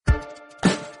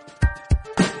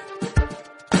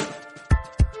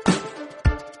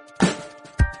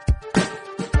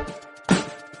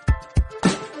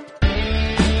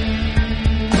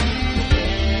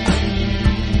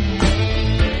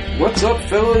What's up,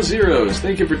 fellow Zeros?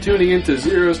 Thank you for tuning in to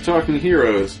Zeros Talking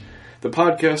Heroes, the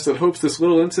podcast that hopes this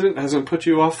little incident hasn't put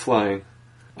you off flying.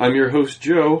 I'm your host,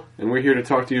 Joe, and we're here to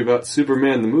talk to you about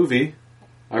Superman the movie.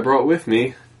 I brought with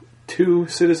me two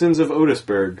citizens of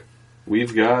Otisburg.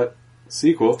 We've got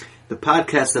Sequel. The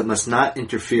podcast that must not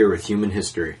interfere with human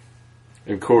history.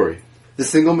 And Corey. The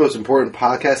single most important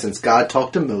podcast since God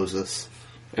talked to Moses.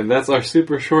 And that's our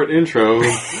super short intro.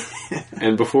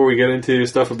 And before we get into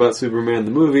stuff about Superman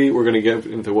the movie, we're going to get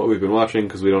into what we've been watching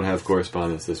because we don't have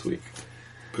correspondence this week.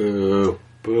 Boo.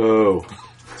 Boo.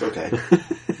 It's okay.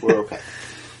 We're okay.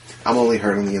 I'm only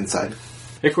hurt on the inside.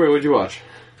 Hey Corey, what'd you watch?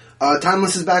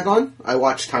 Timeless is back on. I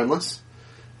watched Timeless.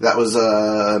 That was,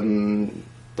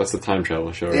 That's the time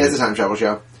travel show, right? Yeah, it's a time travel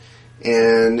show.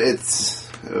 And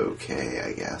it's okay,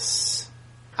 I guess.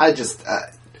 I just...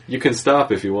 You can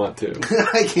stop if you want to.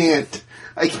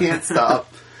 I can't stop.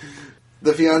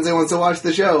 The fiance wants to watch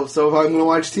the show, so if I'm going to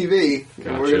watch TV,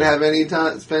 and we're going to have any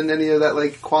time, spend any of that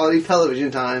like quality television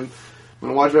time, I'm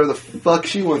going to watch whatever the fuck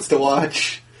she wants to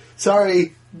watch.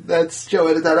 Sorry, that's Joe.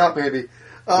 Edit that out, maybe.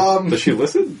 Does she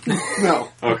listen? No.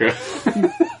 Okay.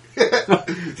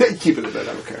 Keep it in bed.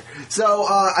 I don't care. So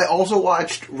I also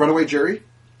watched Runaway Jury.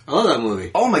 I love that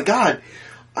movie. Oh my god,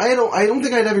 I don't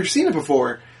think I'd ever seen it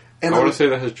before. And I want to say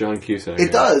that has John Cusack.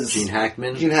 It does. Gene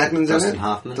Hackman. Gene Hackman's in it. Dustin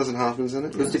Hoffman. Dustin Hoffman's in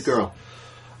it. Who's the girl?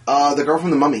 The girl from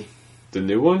The Mummy. The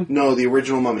new one? No, the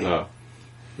original Mummy. Oh.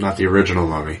 Not the original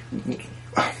Mummy.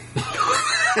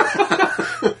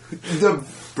 The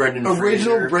Brendan original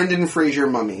Fraser. Brendan Fraser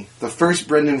Mummy. The first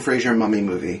Brendan Fraser Mummy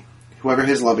movie. Whoever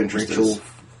his love interest Rachel is.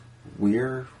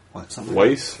 Weir? What? Something?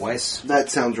 Weiss? Weiss?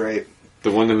 That sounds right.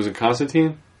 The one that was in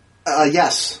Constantine?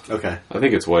 Yes. Okay. I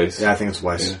think it's Weiss. Yeah, I think it's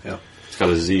Weiss. Yeah. Yeah. It's got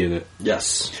a Z in it.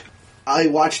 Yes. I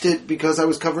watched it because I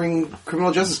was covering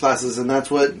criminal justice classes, and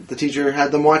that's what the teacher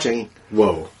had them watching.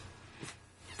 Whoa.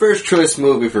 First choice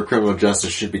movie for criminal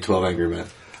justice should be 12 Angry Men.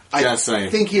 Just saying. I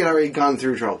think he had already gone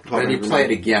through 12 Then you play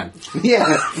it again.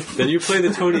 Yeah. Then you play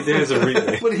the Tony Danza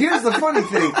remake. But here's the funny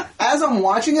thing. As I'm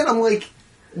watching it, I'm like,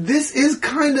 this is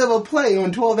kind of a play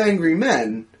on 12 Angry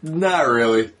Men. Not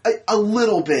really. A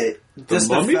little bit. Just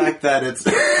Mummy? the fact that it's...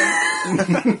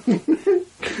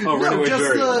 Oh, Runaway just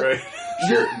Jury, the- right?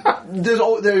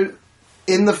 There,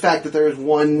 in the fact that there is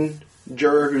one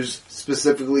juror who's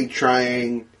specifically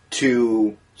trying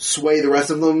to sway the rest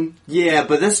of them. Yeah,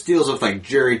 but this deals with, like,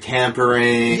 jury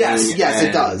tampering. Yes, it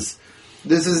and- does.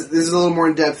 This is a little more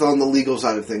in depth on the legal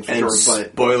side of things for And sure.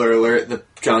 But spoiler alert: the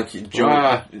John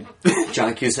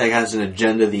Cusack has an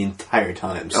agenda the entire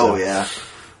time. So. oh yeah,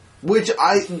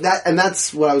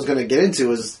 that's what I was going to get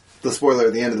into is the spoiler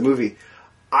at the end of the movie.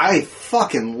 I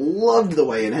fucking loved the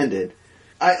way it ended.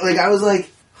 I was like,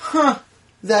 huh,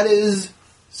 that is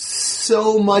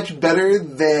so much better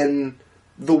than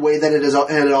the way that it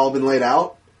had all been laid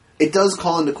out. It does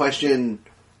call into question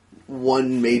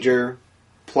one major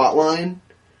plot line,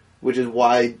 which is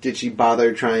why did she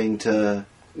bother trying to...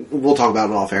 We'll talk about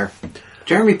it off air.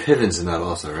 Jeremy Piven's in that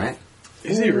also, right?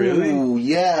 Is he really? Ooh,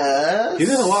 yes. He's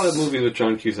in a lot of movies with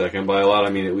John Cusack, and by a lot I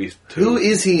mean at least two. Who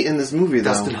is he in this movie, though?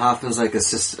 Dustin Hoffman's like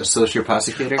associate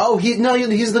prosecutor. Oh, he's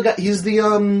the guy. He's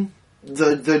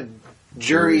the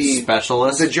jury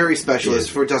specialist. The jury specialist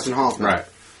for Dustin Hoffman, Right.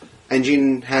 And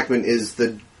Gene Hackman is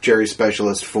the jury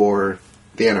specialist for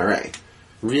the NRA.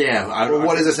 Yeah. Or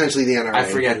what is essentially the NRA? I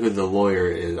forget who the lawyer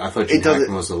is. I thought Gene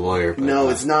Hackman was the lawyer. But no,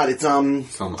 it's not. It's some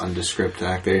undescript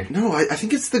actor. No, I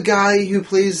think it's the guy who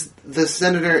plays the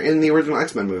senator in the original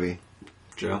X-Men movie.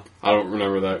 Joe. I don't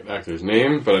remember that actor's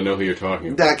name, but I know who you're talking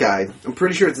about. That guy. I'm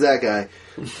pretty sure it's that guy.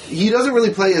 He doesn't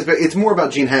really play as... It's more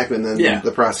about Gene Hackman than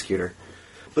the prosecutor.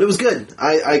 But it was good.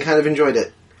 I kind of enjoyed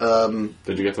it.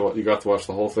 Did you got to watch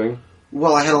the whole thing?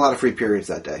 Well, I had a lot of free periods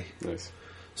that day. Nice.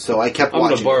 So I kept I'm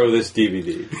watching. going to borrow this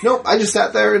DVD. Nope, I just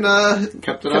sat there and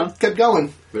Kept it on? kept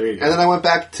going. There you go. And then I went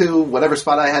back to whatever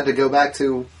spot I had to go back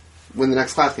to when the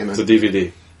next class came in. It's a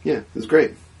DVD. Yeah, it was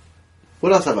great.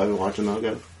 What else have I been watching, though?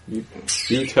 Go.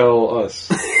 You tell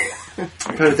us.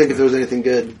 I'm trying to think if there was anything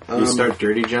good. You start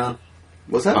Dirty John?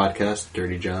 What's that? Podcast,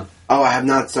 Dirty John. Oh, I have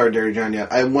not started Dirty John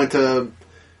yet. I went to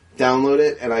download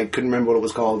it, and I couldn't remember what it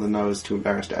was called, and I was too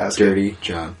embarrassed to ask. Dirty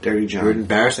John. Dirty You John. were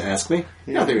embarrassed to ask me?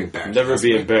 Yeah. Not very embarrassed. Never Ask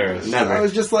be me. embarrassed. Never. I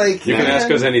was just like... You can man, ask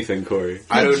us anything, Corey.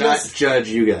 I do just- not judge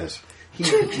you guys. He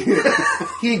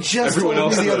just Everyone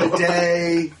told else me the knows. other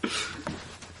day.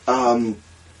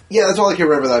 Yeah, that's all I can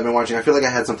remember that I've been watching. I feel like I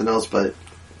had something else, but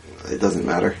it doesn't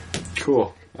matter.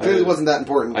 Cool. Clearly wasn't that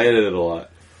important. I edited a lot.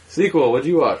 Sequel, what'd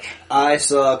you watch? I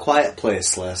saw A Quiet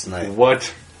Place last night.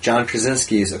 What? John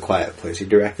Krasinski's A Quiet Place. He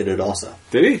directed it also.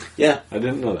 Did he? Yeah. I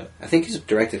didn't know that. I think he's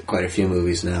directed quite a few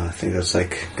movies now. I think that's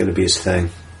like going to be his thing.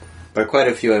 By quite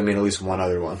a few, I mean at least one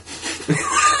other one.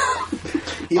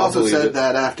 He I'll also believe said it.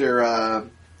 that after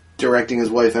directing his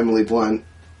wife, Emily Blunt,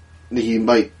 he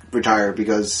might retire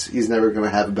because he's never going to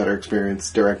have a better experience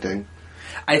directing.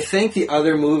 I think the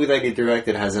other movie that he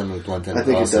directed has Emily Blunt in it. I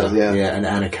think it also. does, yeah. Yeah, and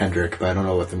Anna Kendrick, but I don't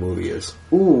know what the movie is.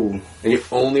 Ooh. And the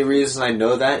only reason I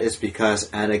know that is because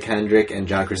Anna Kendrick and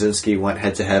John Krasinski went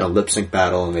head-to-head on lip sync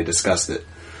battle and they discussed it.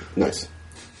 Nice.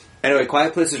 Anyway,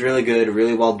 Quiet Place is really good,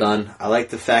 really well done. I like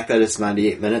the fact that it's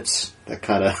 98 minutes. That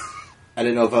kind of... I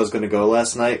didn't know if I was going to go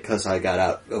last night because I got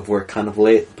out of work kind of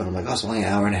late, but I'm like, oh, it's only an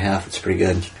hour and a half. It's pretty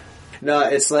good. No,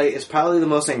 it's probably the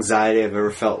most anxiety I've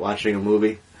ever felt watching a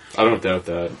movie. I don't doubt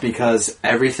that. Because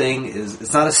everything is...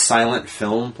 It's not a silent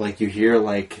film. Like, you hear,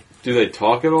 like... Do they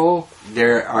talk at all?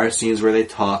 There are scenes where they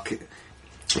talk. You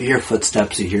hear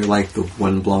footsteps. You hear, like, the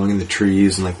wind blowing in the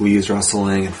trees and, like, leaves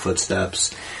rustling and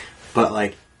footsteps. But,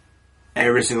 like,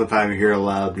 every single time you hear a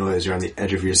loud noise, you're on the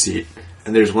edge of your seat.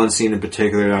 And there's one scene in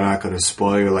particular that I'm not going to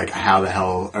spoil. You're like, how the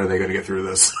hell are they going to get through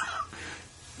this?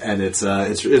 And it's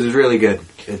really good.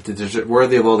 It's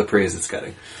worthy of all the praise it's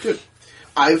getting. Good.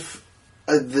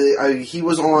 He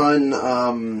was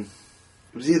on,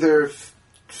 it was either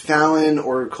Fallon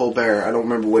or Colbert, I don't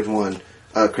remember which one,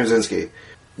 Krasinski,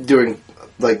 doing,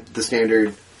 like, the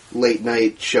standard late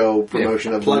night show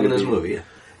promotion of the plugging movie. his movie. Yeah.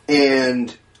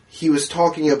 And he was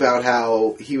talking about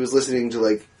how he was listening to,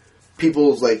 like,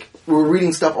 people's, like, were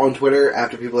reading stuff on Twitter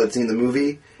after people had seen the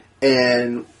movie,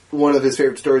 and one of his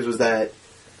favorite stories was that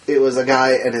it was a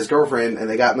guy and his girlfriend, and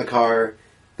they got in the car,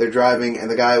 they're driving, and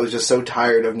the guy was just so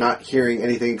tired of not hearing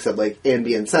anything except, like,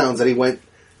 ambient sounds that he went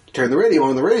to turn the radio on,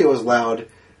 and the radio was loud,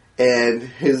 and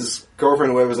his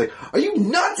girlfriend or whatever was like, "Are you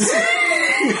nuts?"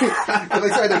 And they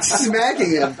started, like,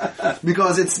 smacking him,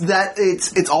 because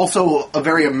it's also a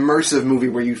very immersive movie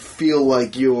where you feel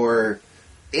like you're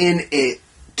in it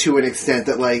to an extent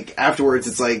that, like, afterwards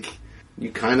it's like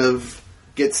you kind of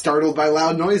get startled by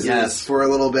loud noises for a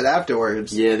little bit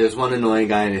afterwards. Yeah, there's one annoying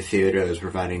guy in the theater who's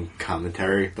providing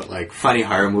commentary, but, like, funny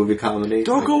horror movie comedy.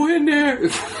 Don't go in there!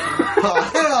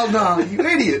 Oh, hell no, you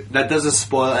idiot! That doesn't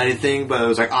spoil anything, but it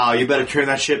was like, oh, you better turn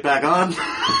that shit back on.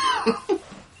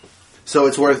 So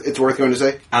it's worth going to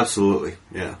say? Absolutely,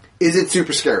 yeah. Is it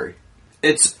super scary?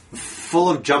 It's full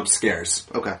of jump scares.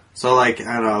 Okay. So, like,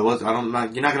 I don't know,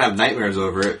 you're not gonna have nightmares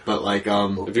over it, but, like,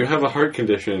 If you have a heart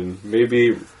condition,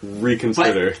 maybe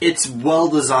reconsider. but it's well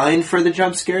designed for the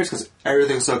jump scares because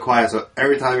everything's so quiet. So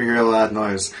every time you hear a loud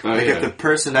noise, if the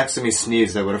person next to me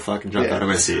sneezed, I would have fucking jumped out of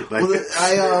my seat. Like, Well,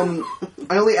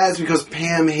 I only asked because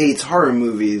Pam hates horror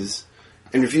movies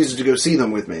and refuses to go see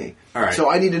them with me. All right. So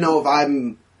I need to know if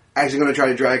I'm actually going to try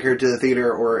to drag her to the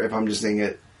theater or if I'm just seeing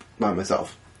it by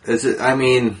myself.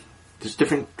 There's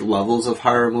different levels of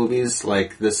horror movies.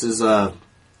 Like, this is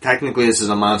technically this is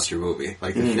a monster movie.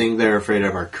 Like, the thing they're afraid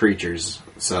of are creatures.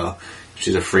 So, if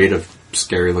she's afraid of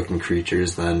scary-looking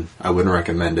creatures, then I wouldn't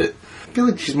recommend it. I feel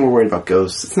like she's more worried about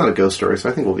ghosts. It's not a ghost story, so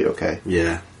I think we'll be okay.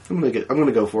 Yeah. I'm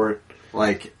gonna go for it.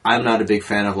 Like, I'm not a big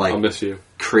fan of, like, I'll miss you.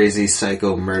 crazy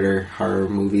psycho murder horror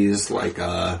movies.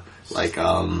 I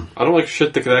don't like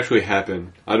shit that could actually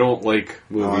happen. I don't like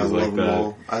movies I like love that. them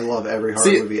all. I love every horror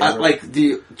See, movie I ever. like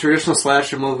the traditional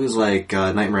slasher movies like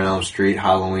Nightmare on Elm Street,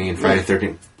 Halloween, Friday the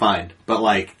 13th, fine. But,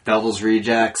 like, Devil's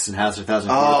Rejects and House of 1000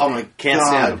 Oh my can't God.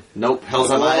 stand them. Nope, Hell's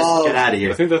on Ice, get out of I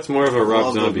here. think that's more of a Rob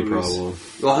Love those Zombie movies. problem.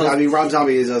 Well, I mean, Rob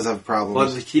Zombie does have problems. well,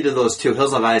 the key to those two,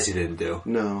 Hills of Ice he didn't do.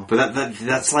 No. But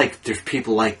that's like, there's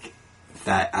people like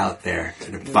that out there,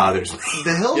 and it bothers me.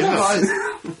 The Hills Have Eyes.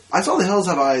 I saw The Hills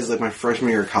Have Eyes like my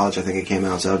freshman year of college. I think it came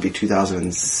out, so that would be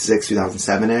 2006,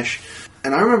 2007-ish.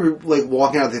 And I remember like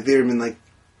walking out of the theater and being like,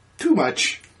 too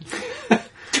much,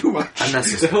 too much. The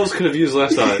Unnecessary. hells could have used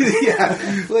less time.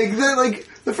 Yeah, like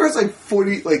the first like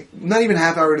 40, like not even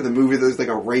half hour into the movie, there's like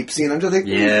a rape scene. I'm just like,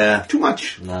 Yeah. too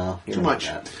much. No. you Too don't much.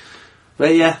 like that.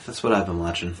 But yeah, that's what I've been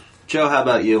watching. Joe, how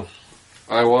about you?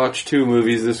 I watched 2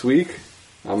 movies this week.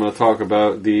 I'm going to talk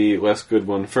about the less good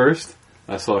one first.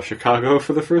 I saw Chicago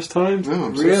for the first time. Oh,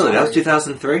 I'm so Really? sorry. That was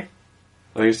 2003? I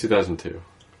think it's 2002.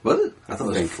 Was it? I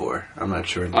thought it was 4. I'm not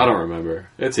sure. I don't remember.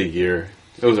 It's a year.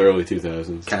 It was early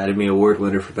 2000s. Academy Award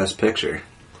winner for Best Picture.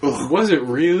 Was it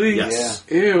really? Yes.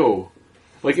 Ew.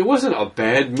 Like, it wasn't a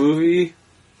bad movie,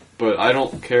 but I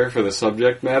don't care for the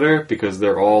subject matter because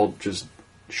they're all just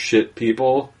shit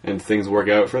people and things work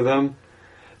out for them.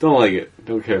 Don't like it.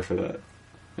 Don't care for that.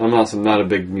 I'm also not a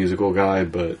big musical guy,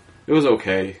 but it was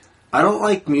okay. I don't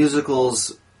like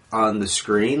musicals on the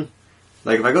screen.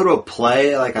 Like, if I go to a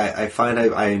play, like, I find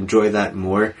I enjoy that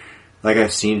more. Like,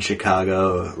 I've seen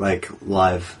Chicago, like,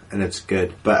 live, and it's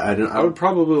good. But I would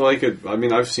probably like it. I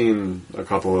mean, I've seen a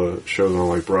couple of shows on,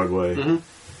 like, Broadway. Mm-hmm.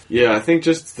 Yeah, I think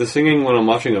just the singing when I'm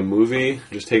watching a movie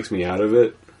just takes me out of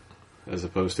it, as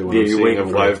opposed to when I'm seeing a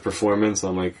live performance.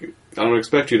 I'm like, I don't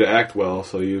expect you to act well,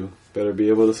 so you better be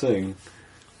able to sing.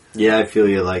 Yeah, I feel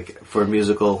you. Like, for a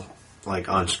musical, like,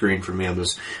 on screen for me, I'm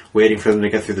just waiting for them to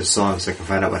get through the song so I can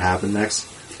find out what happened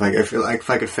next. Like, I feel like if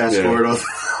I could fast forward all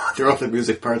through all the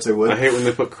music parts, I would. I hate when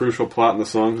they put crucial plot in the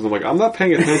song, because I'm like, I'm not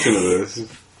paying attention to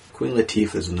this. Queen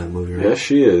Latifah's in that movie, right? Yes,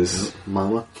 she is.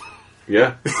 Mama?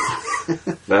 Yeah.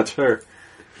 That's her.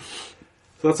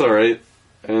 So that's alright.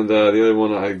 And the other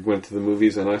one, I went to the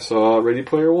movies and I saw Ready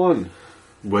Player One.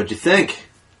 What'd you think?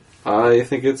 I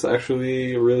think it's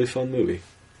actually a really fun movie.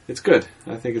 It's good.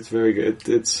 I think it's very good.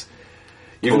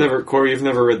 Corey, you've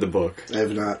never read the book. I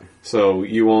have not. So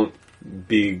you won't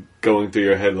be going through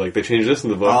your head like, they changed this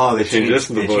in the book. Oh, they changed this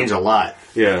in the book. They changed a lot.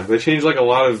 Yeah, they changed like a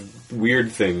lot of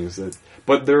weird things.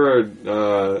 But there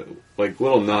are like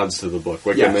little nods to the book.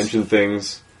 Like they mention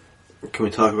things. Can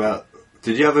we talk about...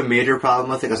 Did you have a major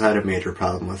problem with it? Because I had a major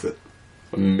problem with it.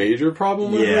 A major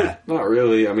problem with it? Not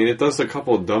really. I mean, it does a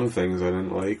couple of dumb things I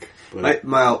didn't like. But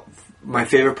My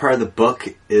favorite part of the book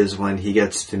is when he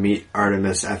gets to meet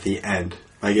Artemis at the end.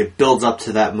 Like, it builds up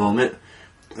to that moment.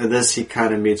 And this, he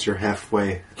kind of meets her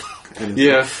halfway.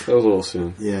 Yeah, that was a little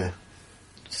soon. Yeah.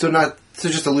 So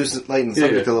just to lighten the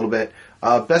subject a little bit.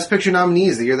 Best Picture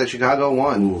nominees the year that Chicago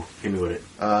won. Ooh, hit me with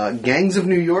it. Gangs of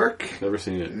New York. Never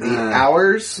seen it. The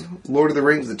Hours, Lord of the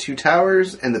Rings, The Two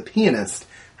Towers, and The Pianist.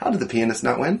 How did The Pianist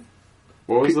not win?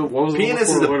 What was the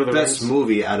Pianist is Lord of the the best Rings?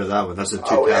 movie out of that one. That's the Two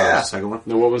Towers, the second one.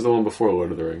 No, what was the one before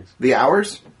Lord of the Rings? The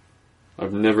Hours?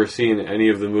 I've never seen any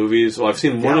of the movies. Well, I've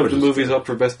seen one of the movies up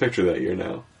for Best Picture that year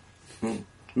now.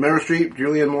 Meryl Streep,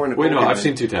 Julianne Moore, and Nicole Wait, no, Kidman. I've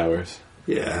seen Two Towers.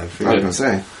 Yeah, I was going to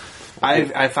say.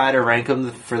 If I had to rank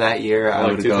them for that year, I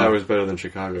like would Two go Towers better than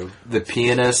Chicago. The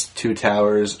Pianist, Two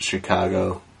Towers,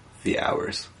 Chicago, The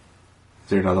Hours. Is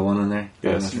there another one in there?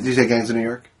 Yes. Did you say Gangs of New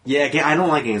York? Yeah, I don't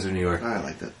like Gangs of New York. I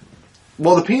liked it.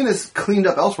 Well, The Pianist cleaned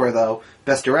up elsewhere, though.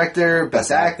 Best Director,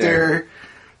 Best Actor.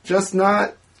 Just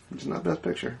not Best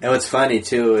Picture. And what's funny,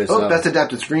 too, is... Best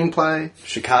Adapted Screenplay.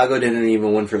 Chicago didn't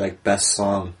even win for, like, Best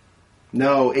Song.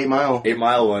 No, 8 Mile. 8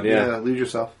 Mile won, yeah. Lose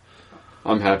Yourself.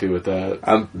 I'm happy with that.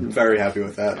 I'm very happy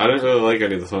with that. I didn't really like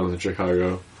any of the songs in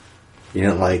Chicago. You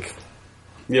didn't like...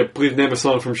 Yeah, please name a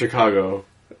song from Chicago.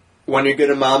 When You're Good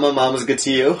to Mama, Mama's Good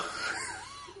to You.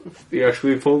 You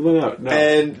actually pulled one out. No.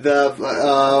 And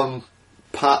the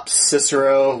Pop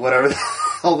Cicero, whatever the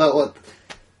hell that was.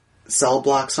 Cell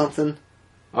Block something.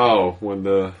 Oh, when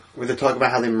the... Where they talk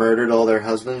about how they murdered all their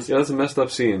husbands. Yeah, that's a messed up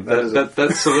scene.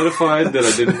 That solidified that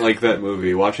I didn't like that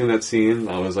movie. Watching that scene,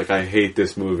 I was like, I hate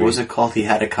this movie. What was it called? He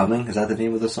Had It Coming? Is that the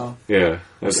name of the song? Yeah.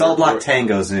 Cell Block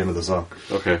Tango is the name of the song.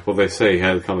 Okay, well they say he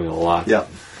had it coming a lot. Yep.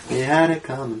 He had it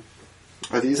coming.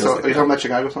 Are you talking about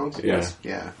Chicago songs? Yeah.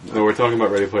 Yeah. No, we're talking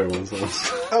about Ready Player One songs.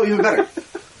 Oh, even better.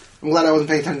 I'm glad I wasn't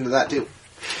paying attention to that, too.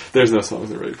 There's no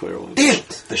songs in Ready Player One. Damn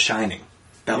it! The Shining.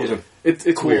 That was a it's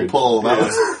cool weird. pull.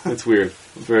 That It's weird.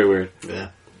 It's very weird. Yeah.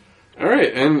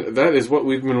 Alright, and that is what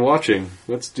we've been watching.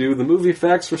 Let's do the movie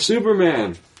facts for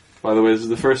Superman. By the way, this is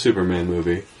the first Superman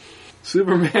movie.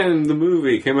 Superman the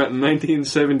movie came out in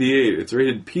 1978. It's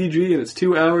rated PG and it's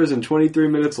 2 hours and 23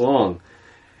 minutes long.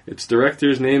 Its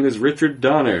director's name is Richard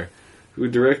Donner, who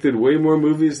directed way more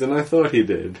movies than I thought he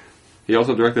did. He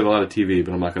also directed a lot of TV,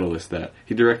 but I'm not going to list that.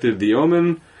 He directed The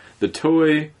Omen, The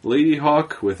Toy, Lady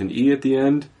Hawk with an E at the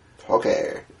end.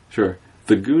 Okay. Sure.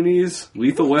 The Goonies,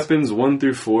 Lethal Weapons 1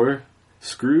 through 4,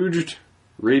 Scrooged,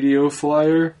 Radio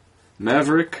Flyer,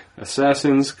 Maverick,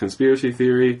 Assassins, Conspiracy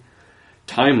Theory,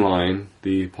 Timeline,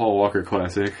 the Paul Walker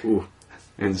classic,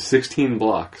 and 16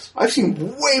 Blocks. I've seen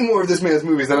way more of this man's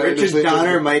movies than Richard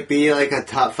Donner might be like a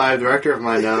top 5 director of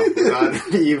mine now.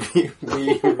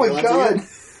 Oh my god.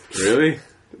 Really?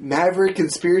 Maverick,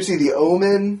 Conspiracy, The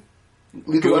Omen,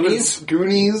 Lethal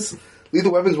Goonies,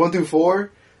 Lethal Weapons 1 through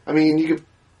 4. I mean, you could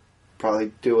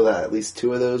probably do with at least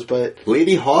 2 of those, but...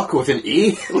 Lady Hawk with an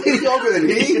E? Lady Hawk with an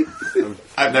E?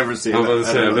 I've never seen it. I'm about to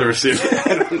say, I've never seen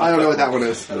it. I don't know what that one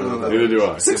is. Neither do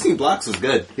I. 16 Blocks was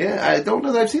good. Yeah, I don't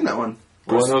know that I've seen that one.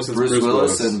 Bruce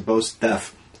Willis and Mos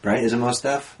Def. Right? Is it Mos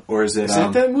Def? Or is it... Is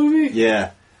that that movie?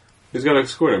 Yeah. He's got to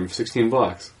escort him 16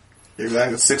 blocks.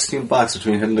 Exactly. 16 blocks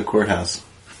between him and the courthouse.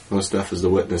 Mos Def is the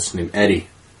witness named Eddie,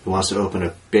 who wants to open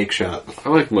a bake shop. I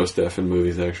like Mos Def in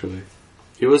movies, actually.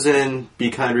 He was in Be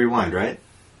Kind, Rewind, right?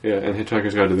 Yeah, and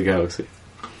Hitchhiker's Guide to the Galaxy.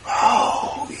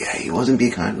 Oh, yeah, he wasn't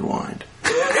Be Kind, Rewind.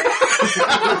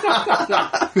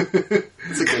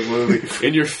 It's a good movie.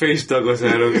 In your face, Douglas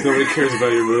Adams. Nobody cares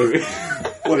about your movie.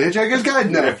 What, Hitchhiker's Guide?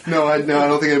 No, I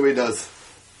don't think anybody does.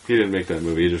 He didn't make that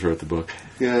movie. He just wrote the book.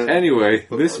 Yeah. Anyway,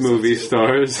 this movie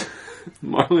stars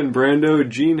Marlon Brando,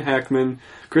 Gene Hackman,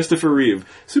 Christopher Reeve.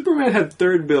 Superman had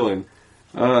third billing.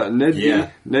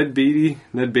 Ned Beatty,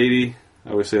 I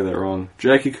always say that wrong.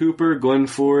 Jackie Cooper, Glenn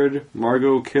Ford,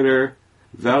 Margot Kidder,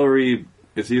 Valerie,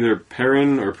 it's either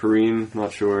Perrin or Perrine,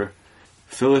 not sure.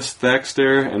 Phyllis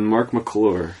Thaxter, and Mark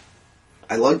McClure.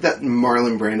 I like that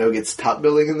Marlon Brando gets top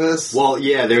billing in this. Well,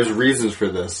 yeah, there's reasons for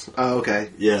this. Oh, okay.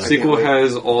 Yeah. The sequel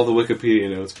has all the Wikipedia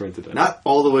notes printed in. Not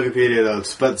all the Wikipedia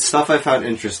notes, but stuff I found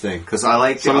interesting, because I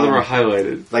like... Some of them are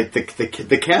highlighted. Like,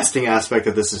 the casting aspect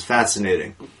of this is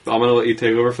fascinating. I'm going to let you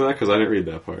take over for that, because I didn't read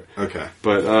that part. Okay.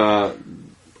 But,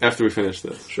 after we finish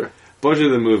this. Sure. Budget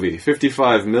of the movie,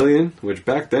 $55 million, which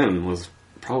back then was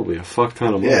probably a fuck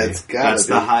ton of money. Yeah, it's gotta That's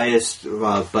be. the highest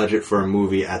budget for a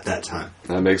movie at that time.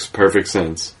 That makes perfect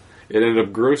sense. It ended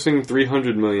up grossing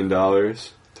 $300 million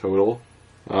total.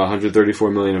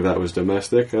 $134 million of that was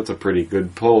domestic. That's a pretty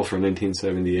good pull for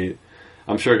 1978.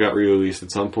 I'm sure it got re-released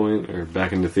at some point, or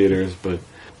back into theaters, but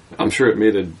I'm sure it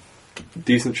made a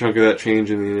decent chunk of that change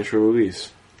in the initial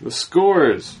release. The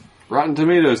scores! Rotten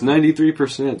Tomatoes,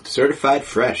 93%. Certified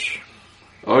fresh.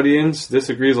 Audience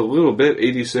disagrees a little bit,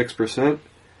 86%.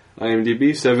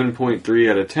 IMDb,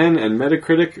 7.3 out of 10. And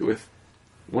Metacritic, with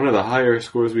one of the higher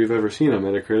scores we've ever seen on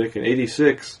Metacritic, an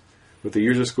 86, with a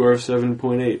user score of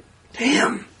 7.8.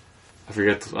 Damn! I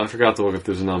forgot to look if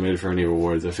this was nominated for any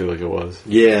awards. I feel like it was.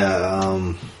 Yeah,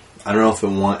 I don't know if it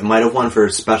won. It might have won for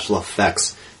special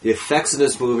effects. The effects in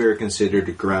this movie are considered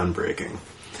groundbreaking.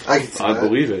 I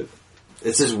believe it.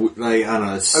 It's just, like, I don't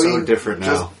know, it's so different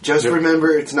now. Just remember,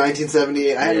 it's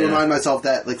 1978. I had to remind myself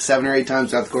that like 7 or 8 times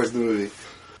throughout the course of the movie.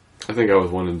 I think I was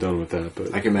one and done with that,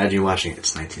 but I can imagine you watching it.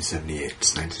 It's 1978.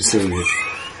 It's 1978.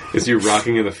 is you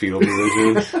rocking in the field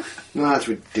position? No, that's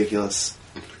ridiculous.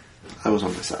 I was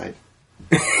on my side.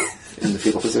 In the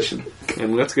fetal position.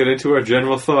 And let's get into our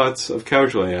general thoughts of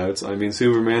couch layouts. I mean,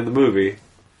 Superman the movie.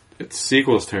 It's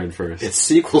sequel's turn first. It's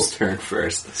sequel's turn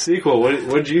first. Sequel,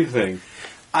 what'd you think?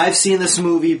 I've seen this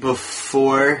movie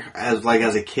before, as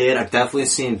a kid. I've definitely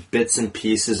seen bits and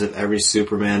pieces of every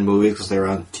Superman movie because they were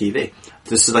on TV.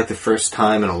 This is like the first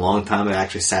time in a long time I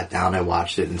actually sat down and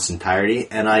watched it in its entirety.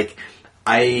 And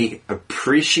I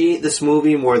appreciate this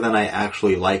movie more than I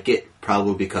actually like it,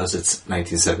 probably because it's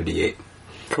 1978.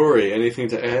 Corey, anything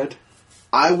to add?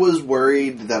 I was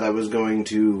worried that I was going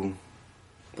to...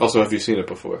 Also, have you seen it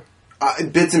before?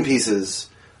 Bits and pieces.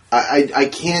 I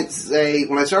can't say...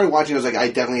 When I started watching, I was like, I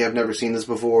definitely have never seen this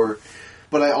before.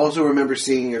 But I also remember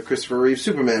seeing a Christopher Reeve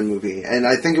Superman movie. And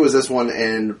I think it was this one,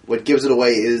 and what gives it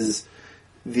away is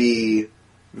the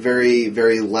very,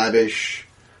 very lavish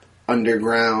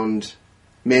underground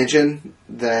mansion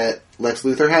that Lex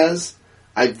Luthor has.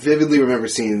 I vividly remember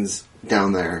scenes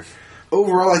down there.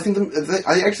 Overall, I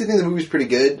actually think the movie's pretty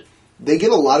good. They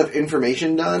get a lot of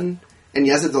information done, and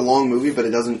yes, it's a long movie, but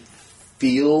it doesn't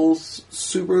feel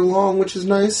super long, which is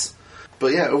nice.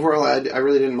 But yeah, overall, I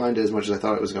really didn't mind it as much as I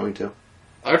thought it was going to.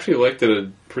 I actually liked it a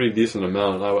pretty decent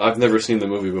amount. I've never seen the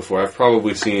movie before. I've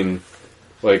probably seen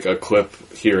like a clip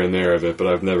here and there of it, but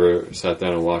I've never sat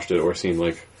down and watched it or seen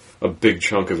like a big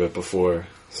chunk of it before.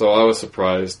 So I was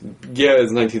surprised. Yeah,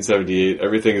 it's 1978.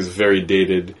 Everything is very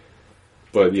dated.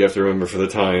 But you have to remember, for the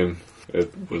time,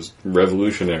 it was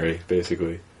revolutionary,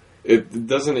 basically. It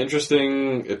tells an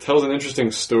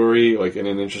interesting story, like, in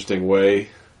an interesting way.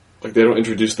 Like, they don't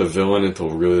introduce the villain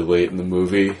until really late in the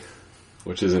movie,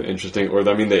 which isn't interesting. Or,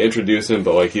 I mean, they introduce him,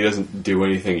 but, like, he doesn't do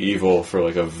anything evil for,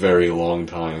 like, a very long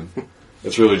time.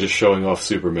 It's really just showing off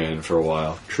Superman for a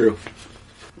while. True.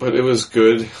 But it was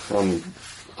good.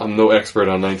 I'm no expert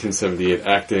on 1978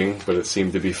 acting, but it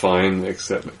seemed to be fine,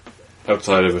 except...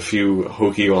 outside of a few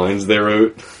hokey lines they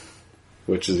wrote,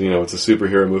 which is, it's a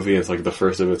superhero movie. It's like the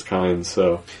first of its kind,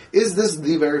 so... Is this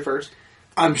the very first?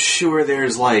 I'm sure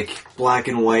there's, like, black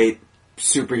and white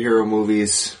superhero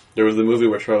movies. There was the movie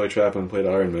where Charlie Chaplin played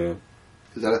Iron Man.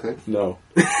 Is that a thing? No.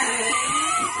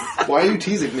 Why are you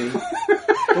teasing me?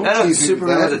 That was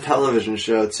Superman as a television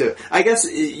show, too. I guess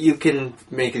you can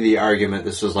make the argument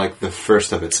this was, like, the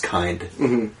first of its kind.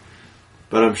 Mm-hmm.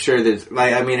 But I'm sure that,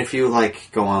 like, I mean, if you, like,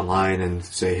 go online and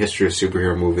say history of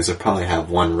superhero movies, they'll probably have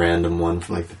one random one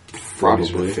for, like, the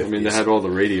 40s or 50s. I mean, they had all the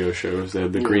radio shows. They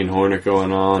had the Green Hornet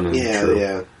going on. And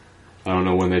Yeah. I don't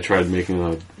know when they tried making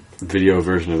a video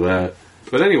version of that.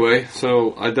 But anyway,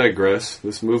 so I digress.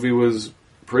 This movie was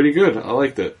pretty good. I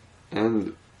liked it.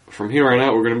 And from here on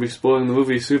out, we're going to be spoiling the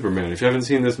movie Superman. If you haven't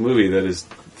seen this movie that is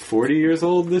 40 years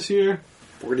old this year...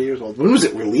 40 years old. When was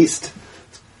it released?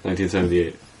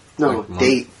 1978. No,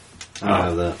 date. I don't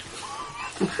have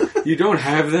that. You don't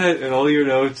have that in all your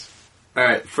notes?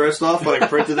 Alright, first off, when I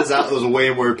printed this out, it was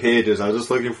way more pages. I was just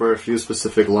looking for a few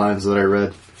specific lines that I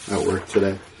read. at work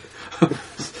today.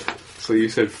 So you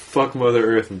said fuck Mother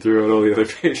Earth and threw out all the other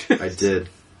pages. I did.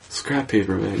 Scrap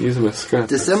paper, man. Use them as scrap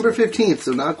paper. December 15th,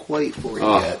 so not quite for you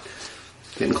Oh. yet.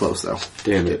 Getting close, though.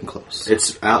 Damn it. Getting close.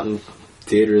 It's out in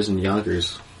theaters in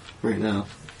Yonkers right now.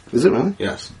 Is it really?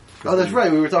 Yes. Oh, that's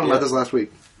right. We were talking Yeah. about this last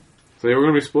week. So we're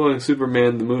going to be spoiling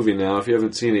Superman the movie now. If you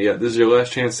haven't seen it yet, this is your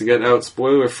last chance to get out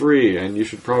spoiler free, and you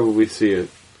should probably see it.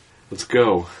 Let's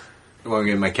go. Want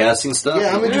to get my casting stuff?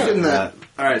 Yeah, I'm interested in that.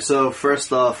 Alright, so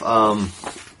first off,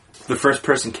 the first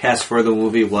person cast for the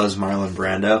movie was Marlon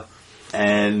Brando.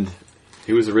 And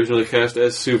He was originally cast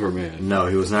as Superman. no,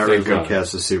 he was not Thank originally God.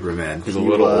 cast as Superman. He's he a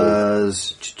little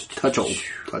was Touch old.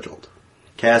 Touch old.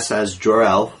 cast as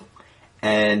Jor-El,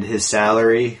 and his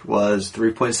salary was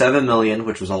 $3.7 million,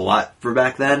 which was a lot for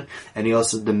back then. And he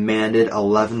also demanded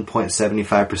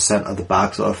 11.75% of the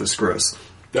box office gross.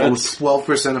 That's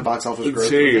 12% of box office gross.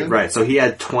 insane. weekend? Right, so he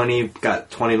had got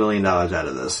 $20 million out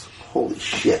of this. Holy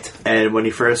shit. And when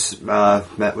he first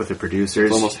met with the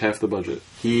producers, almost half the budget.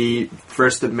 he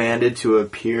first demanded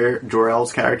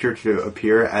Jor-El's character to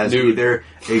appear as Dude. either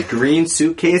a green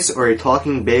suitcase or a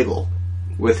talking bagel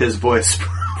with his voice.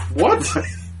 What?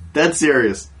 That's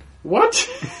serious. What?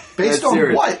 Based That's on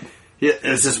serious. what? Yeah,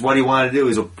 it's just what he wanted to do.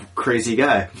 He's a crazy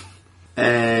guy.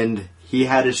 And he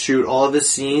had to shoot all of his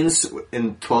scenes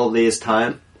in 12 days'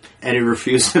 time. And he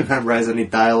refused to memorize any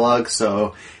dialogue,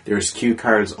 so there's cue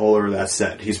cards all over that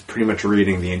set. He's pretty much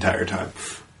reading the entire time.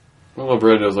 Marlon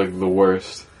Brando's like the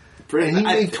worst. And he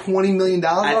made $20 million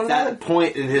At on that that?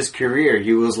 point in his career,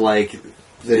 he was like,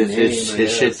 The his name, I his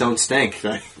guess. shit don't stink.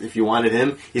 If you wanted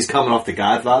him, he's coming off The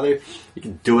Godfather. He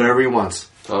can do whatever he wants.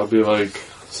 I'll be like,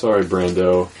 sorry,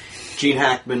 Brando. Gene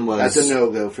Hackman was... That's a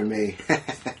no-go for me.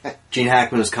 Gene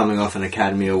Hackman was coming off an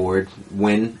Academy Award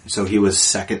win, so he was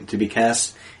second to be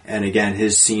cast. And again,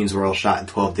 his scenes were all shot in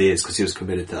 12 days because he was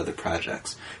committed to other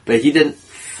projects. But he didn't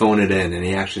phone it in, and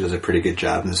he actually does a pretty good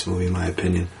job in this movie, in my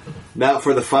opinion. Now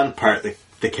for the fun part,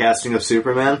 the casting of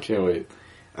Superman. Can't wait.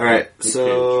 Alright,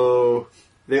 so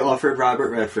they offered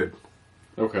Robert Redford.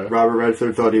 Okay. Robert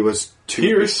Redford thought he was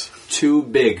Pierce? too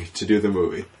big to do the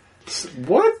movie.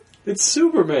 What? It's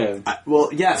Superman. Well,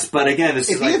 yes, but again, this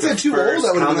If is he like had the said too old, first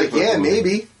I would have been comic like, book yeah, movie.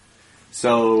 maybe. I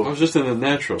So, was just in the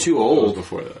natural. Too That old. was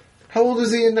before that. How old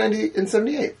is he in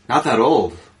 78? not that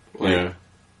old. Yeah.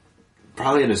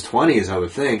 Probably in his 20s, I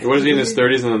would think. Was he in his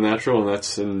 30s in the natural, and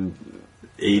that's in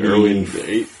 80, early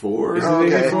 84? Is it Oh,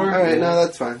 okay. 84? Alright, Yeah. no,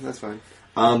 that's fine. That's fine.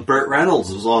 Burt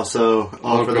Reynolds was also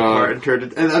offered the God. part and turned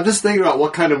it. And I'm just thinking about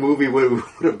what kind of movie we would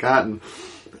have gotten.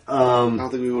 I don't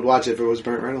think we would watch it if it was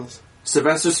Burt Reynolds.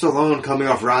 Sylvester Stallone, coming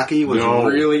off Rocky, was No.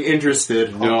 really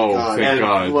interested. No, God. thank and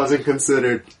God. wasn't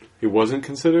considered. He wasn't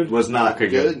considered? Was not. Okay,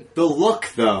 good. The look,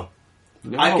 though.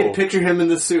 No. I could picture him in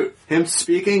the suit. Him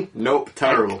speaking? Nope,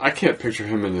 terrible. I can't picture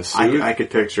him in the suit. I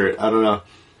could picture it. I don't know.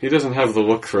 He doesn't have the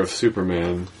look for a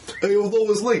Superman. Hey,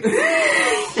 Lois Lane.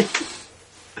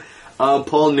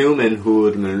 Paul Newman, who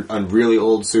would have been a really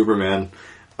old Superman,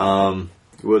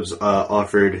 was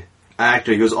offered...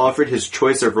 Actually, he was offered his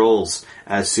choice of roles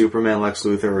as Superman, Lex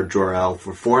Luthor, or Jor-El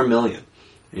for $4 million.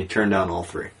 And he turned down all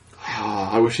three.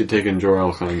 I wish he'd taken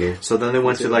Jor-El, kind of. So then they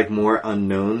went to, like, more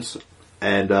unknowns.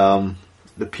 And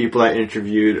the people I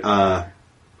interviewed, I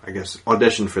guess,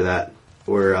 auditioned for that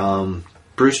were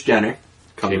Bruce Jenner,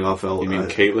 coming off... You mean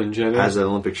Caitlyn Jenner? as an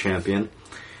Olympic champion.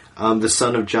 The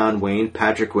son of John Wayne,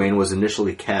 Patrick Wayne, was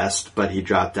initially cast, but he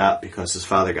dropped out because his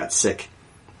father got sick.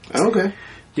 Okay.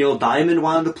 Neil Diamond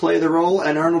wanted to play the role,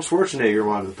 and Arnold Schwarzenegger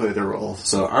wanted to play the role.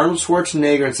 So Arnold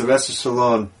Schwarzenegger and Sylvester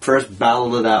Stallone first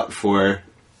battled it out for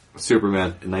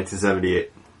Superman in 1978.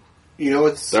 You know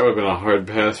what's... That would have been a hard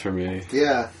pass for me.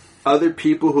 Yeah. Other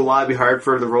people who lobbied hard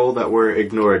for the role that were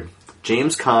ignored.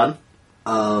 James Caan,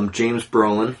 James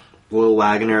Brolin, Will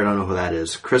Wagner, I don't know who that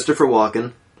is, Christopher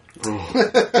Walken,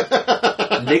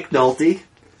 Nick Nolte,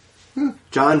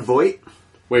 John Voight,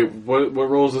 Wait, what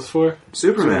role is this for?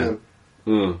 Superman.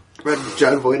 Hmm. Read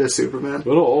John Voight as Superman. A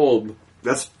little old.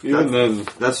 Even then.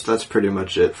 That's pretty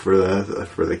much it for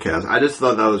the cast. I just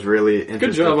thought that was really interesting.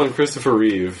 Good job on Christopher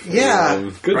Reeve. Yeah.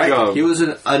 Good Right? job. He was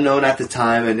an unknown at the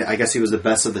time, and I guess he was the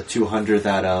best of the 200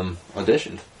 that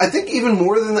auditioned. I think even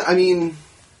more than that, I mean,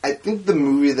 I think the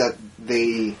movie that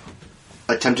they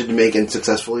attempted to make and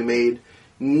successfully made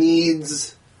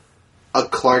needs a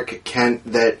Clark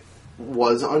Kent that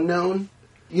was unknown.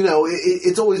 You know,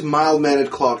 it's always mild-mannered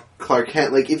Clark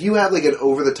Kent. Like, if you have, like, an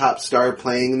over-the-top star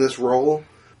playing this role,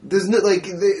 there's no, like,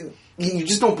 you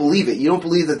just don't believe it. You don't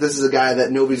believe that this is a guy that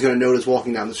nobody's going to notice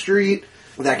walking down the street,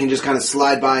 that can just kind of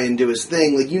slide by and do his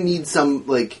thing. Like, you need some,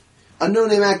 like, a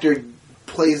no-name actor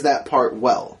plays that part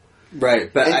well.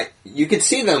 Right, but And- you could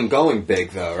see them going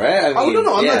big, though, right? I mean,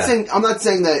 no, I'm yeah. not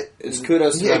saying that. It's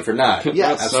kudos to them for not. Yeah,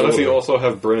 Not if absolutely. you also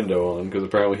have Brando on, because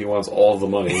apparently he wants all the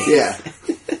money. Yeah,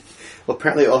 Well,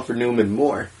 apparently offered Newman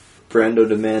more. Brando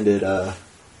demanded, not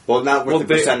with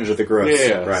the percentage of the gross.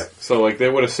 Yeah, Right. So, like, they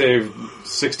would have saved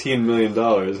 $16 million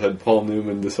had Paul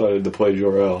Newman decided to play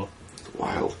Jor-El.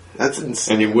 wild. That's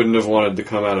insane. And he wouldn't have wanted to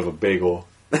come out of a bagel.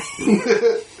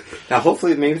 Now,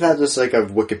 hopefully, maybe that's just like a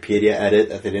Wikipedia edit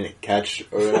that they didn't catch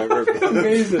or whatever.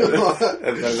 Amazing. We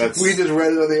just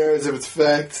read it on the air as if it's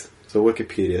fact. So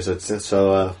Wikipedia,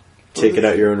 so take it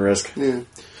at your own risk. Yeah.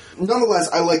 Nonetheless,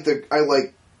 I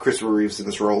like Christopher Reeves in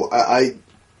this role. It's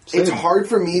Same. hard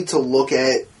for me to look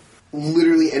at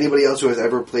literally anybody else who has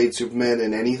ever played Superman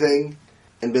in anything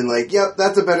and been like, yep,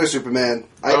 that's a better Superman.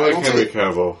 I like don't Henry say-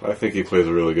 Cavill. I think he plays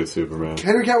a really good Superman.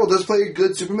 Henry Cavill does play a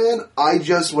good Superman.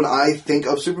 When I think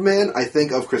of Superman, I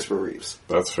think of Christopher Reeves.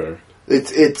 That's fair.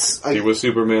 He was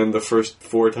Superman the first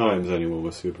 4 times anyone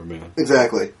was Superman.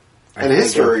 Exactly. And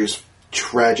his story is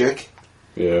tragic.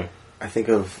 Yeah. I think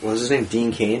of, what was his name?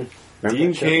 Dean Cain? Remember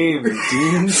Dean that show? Cain.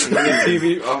 Dean.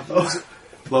 TV.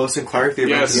 Lois and Clark, the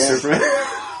Yes. American Superman.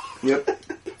 Yep.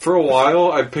 For a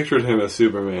while, I pictured him as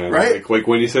Superman. Right. Like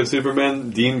when you said Superman,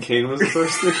 Dean Cain was the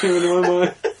first that came into my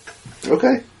mind.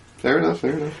 Okay. Fair enough. I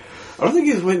don't think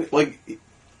he's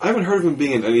I haven't heard of him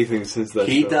being in anything since that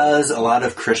He show. does a lot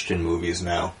of Christian movies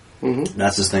now. Mm-hmm.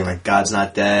 That's his thing, like God's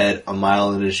Not Dead, A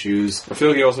Mile in His Shoes. I feel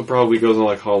like he also probably goes on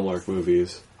like Hallmark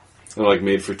movies. And like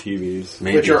made for TVs.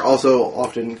 Maybe. Which are also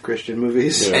often Christian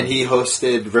movies. Yeah. And he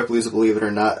hosted Ripley's Believe It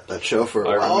or Not, that show for a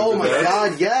I while. Oh my Remember that?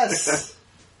 god, yes!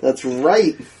 That's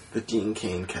right. The Dean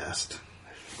Cain cast.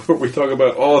 We talk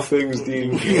about all things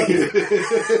Dean Cain.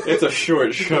 It's a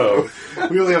short show.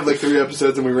 We only have like 3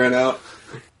 episodes and we ran out.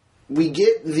 We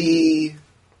get the...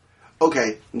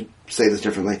 Okay, say this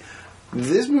differently.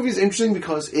 This movie is interesting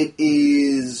because it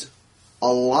is a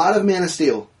lot of Man of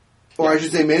Steel. Or I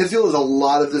should say Man of Steel is a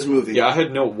lot of this movie. Yeah, I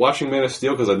had watching Man of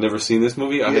Steel because I'd never seen this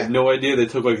movie. I Yeah. had no idea they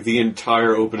took like the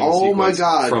entire opening Oh my sequence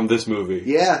God. from this movie.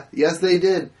 Yeah, yes they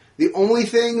did. The only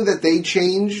thing that they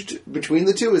changed between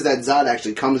the two is that Zod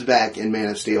actually comes back in Man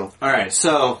of Steel. Alright,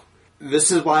 so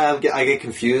this is why I get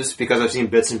confused, because I've seen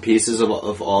bits and pieces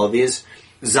of all of these.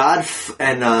 Zod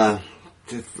and,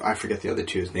 I forget the other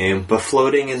two's name, but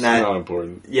floating in that... Not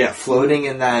important. Yeah, floating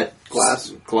in that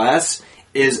glass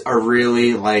is a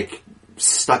really, like,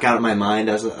 stuck out of my mind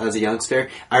as a youngster.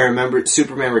 I remember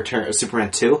Superman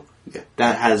 2, Yeah.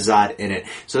 that has Zod in it.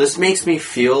 So this makes me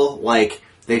feel like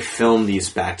they filmed these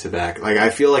back to back. Like, I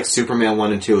feel like Superman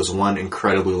 1 and 2 is one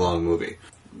incredibly long movie.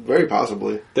 Very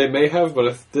possibly. They may have,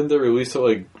 but didn't they release it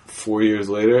like 4 years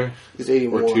later? He's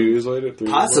 81. Or 2 years later? 3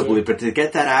 years Possibly, later? but to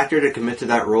get that actor to commit to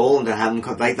that role and to have him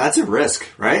come back, that's a risk,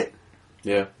 right?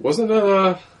 Yeah. Wasn't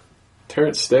that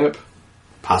Terrence Stamp?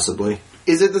 Possibly.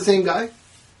 Is it the same guy?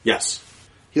 Yes.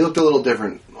 He looked a little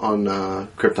different on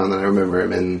Krypton than I remember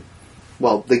him in,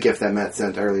 well, the gift that Matt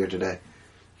sent earlier today.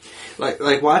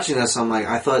 Like watching this, I'm like,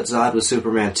 I thought Zod was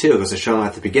Superman 2, because they show him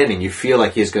at the beginning. You feel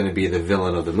like he's going to be the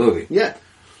villain of the movie. Yeah.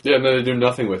 Yeah, no, they do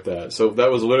nothing with that. So that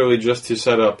was literally just to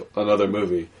set up another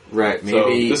movie. Right,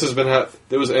 maybe... So this has been...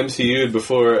 It was MCU'd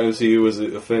before MCU was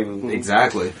a thing.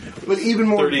 Exactly. But even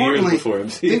more 30 years importantly, before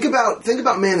MCU. think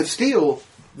about Man of Steel.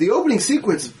 The opening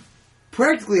sequence is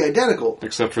practically identical.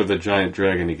 Except for the giant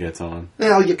dragon he gets on.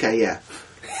 Well, okay, yeah.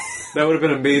 That would have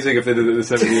been amazing if they did it the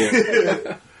same year.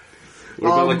 Would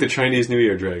have been like the Chinese New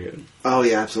Year dragon. Oh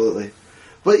yeah, absolutely.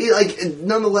 But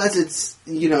nonetheless, it's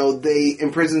they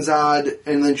imprison Zod,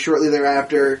 and then shortly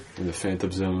thereafter, In the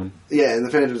Phantom Zone. yeah, in the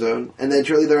Phantom Zone, and then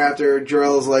shortly thereafter,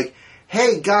 Jor-El's like,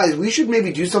 "Hey guys, we should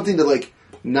maybe do something to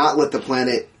not let the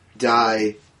planet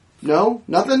die." No,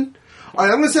 nothing. All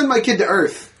right, I'm gonna send my kid to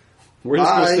Earth. We're just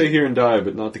going Bye. to stay here and die,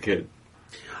 but not the kid.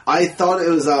 I thought it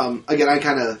was again, I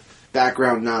kind of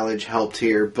background knowledge helped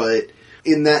here, but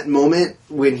in that moment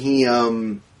when he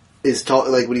when he's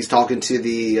talking to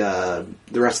the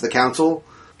rest of the council,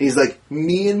 he's like,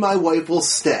 "Me and my wife will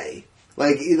stay."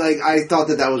 Like I thought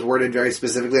that was worded very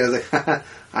specifically. I was like,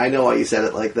 I know why you said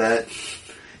it like that,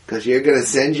 because you're gonna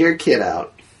send your kid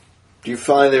out. Do you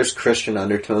find there's Christian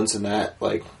undertones in that?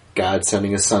 Like, God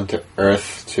sending his son to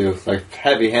Earth to, like,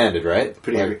 heavy-handed, right?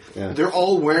 Pretty like, heavy. yeah. They're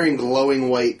all wearing glowing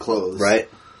white clothes, Right?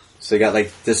 So you got,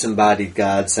 like, disembodied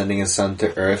God sending his son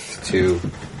to Earth to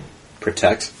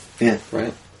protect, Yeah,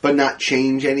 right? but not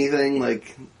change anything.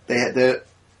 Like the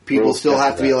people Rules still after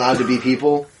have to be that. allowed to be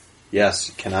people. Yes,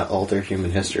 you cannot alter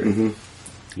human history. Mm-hmm.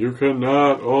 You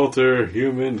cannot alter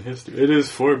human history. It is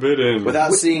forbidden.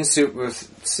 Without seeing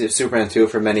Superman 2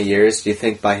 for many years, do you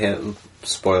think by him,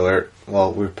 spoiler,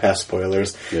 well, we're past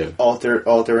spoilers, Yeah.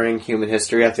 altering human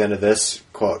history at the end of this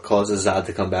causes Zod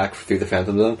to come back through the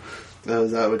Phantom Zone?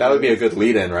 That would be a good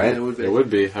lead-in, right? It would be. It would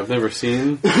be. I've never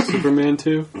seen Superman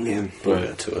 2. Yeah, But-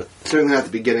 get to it. Certainly not at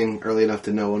the beginning, early enough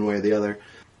to know one way or the other.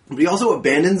 But he also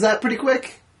abandons that pretty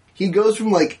quick. He goes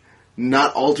from, like,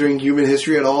 not altering human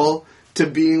history at all to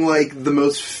being, like, the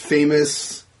most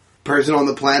famous person on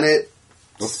the planet,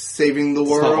 saving the It's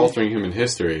world. not altering human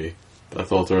history.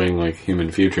 That's altering, like,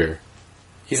 human future.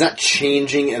 He's not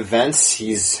changing events,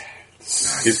 he's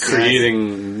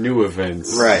creating new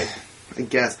events. right. I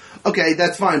guess. Okay,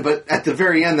 that's fine, but at the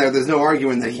very end there's no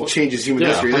arguing that he changes human Yeah,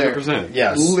 history there. 100%.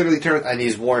 Yes. Literally turns... And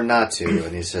he's warned not to,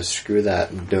 and he says, screw that,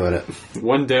 I'm doing it.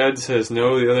 One dad says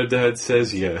no, the other dad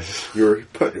says yes. You're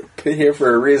put here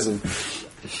for a reason.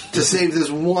 to save this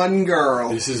one girl.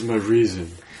 This is my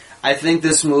reason. I think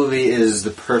this movie is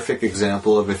the perfect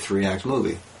example of a 3-act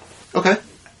movie. Okay.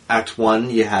 Act 1,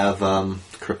 you have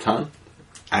Krypton.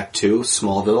 Act 2,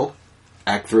 Smallville.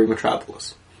 Act 3,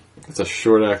 Metropolis. It's a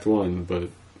short act 1, but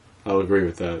I'll agree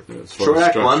with that. As far Short as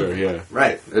act structure, 1? Yeah.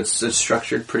 Right. It's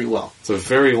structured pretty well. It's a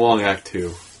very long act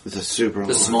 2. It's a super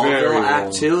The long. Very Smallville long.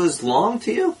 Act 2 is long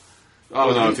to you?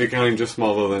 Oh no, if you're counting just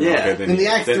Smallville, then Yeah. okay. Then And the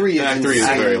Act 3 is Act 3 is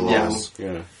insane very long. long. Yes.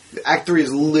 Yeah. Act 3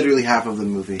 is literally half of the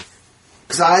movie.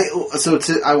 Because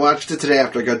I watched it today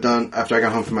after I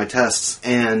got home from my tests,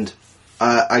 and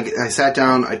I sat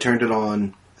down, I turned it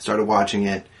on, started watching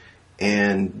it,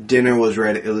 and dinner was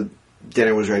ready,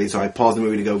 so I paused the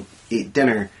movie to go eat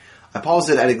dinner. I paused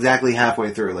it at exactly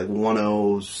halfway through, like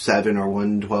 107 or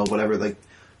 112, whatever, like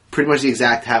pretty much the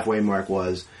exact halfway mark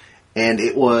was. And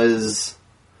it was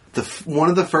one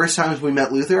of the first times we met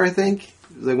Luthor, I think.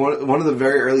 Like one of the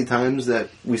very early times that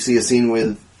we see a scene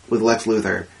with Lex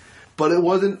Luthor. But it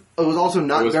was also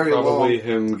not It was very probably long.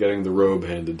 him getting the robe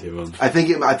handed to him. I think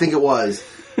it was.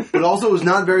 But also it was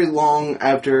not very long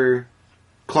after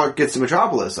Clark gets to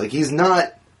Metropolis. Like he's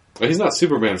not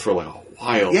Superman for like a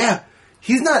while. Yeah.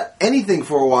 He's not anything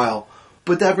for a while.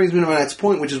 But that brings me to my next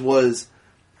point, which was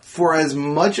for as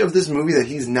much of this movie that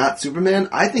he's not Superman,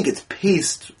 I think it's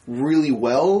paced really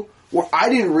well. Where I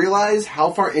didn't realize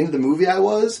how far into the movie I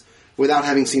was without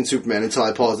having seen Superman until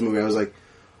I paused the movie. I was like,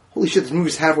 holy shit, this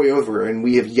movie's halfway over and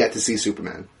we have yet to see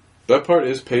Superman. That part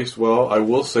is paced well. I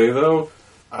will say though,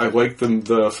 I like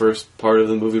the first part of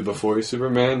the movie before he's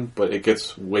Superman, but it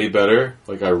gets way better.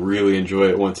 Like I really enjoy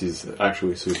it once he's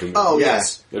actually Superman. Oh,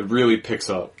 Yes. It really picks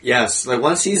up. Yes. Like,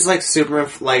 once he's, like, Superman,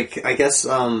 like, I guess,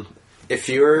 if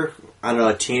you're, I don't know,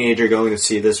 a teenager going to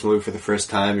see this movie for the first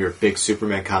time, you're a big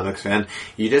Superman comics fan,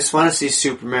 you just want to see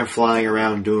Superman flying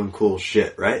around doing cool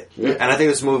shit, right? Yeah. And I think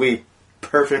this movie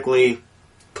perfectly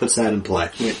puts that in play.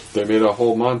 They made a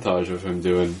whole montage of him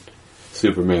doing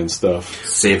Superman stuff.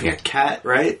 Saving a cat,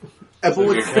 right?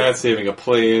 Saving a cat, saving a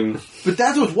plane. But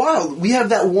that's what's wild. We have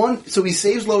that one. So he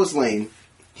saves Lois Lane.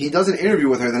 He does an interview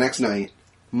with her the next night.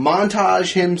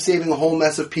 Montage him saving a whole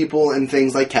mess of people and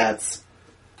things like cats.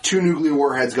 2 nuclear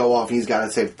warheads go off and he's got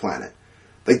to save the planet.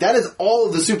 Like, that is all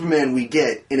of the Superman we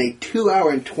get in a 2-hour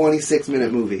and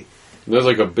 26-minute movie. There's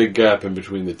like a big gap in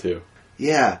between the two.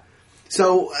 Yeah.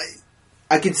 So,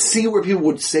 I could see where people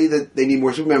would say that they need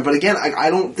more Superman, but again,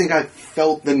 I don't think I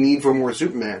felt the need for more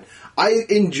Superman. I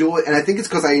enjoy, and I think it's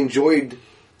because I enjoyed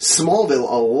Smallville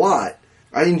a lot.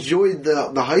 I enjoyed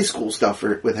the high school stuff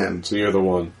with him. So you're the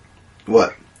one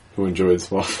What? who enjoyed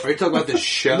Smallville. Are you talking about the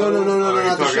show? No,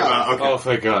 not the show. Oh,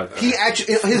 thank God. He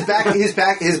actually, his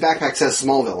backpack says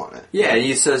Smallville on it. Yeah,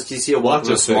 he says, do you see a Welcome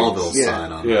to Lots of Smallville things.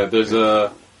 sign on it? Yeah, there's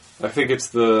I think it's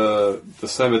the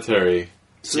cemetery.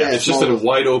 So, Yeah, it's just a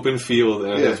wide open field,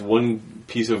 and Yeah. there's one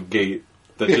piece of gate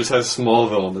that just has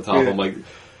Smallville on the top. Yeah. I'm like,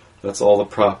 that's all the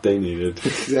prop they needed.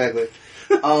 Exactly.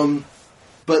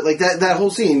 But like that whole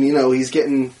scene, you know, he's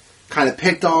getting kind of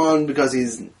picked on because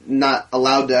he's not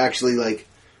allowed to actually like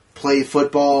play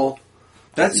football.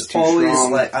 He's That's too always,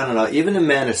 strong. like, I don't know, even in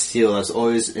Man of Steel has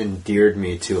always endeared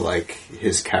me to, like,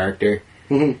 his character.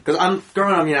 Because I'm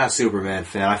growing up, not a Superman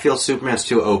fan. I feel Superman's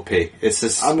too OP. It's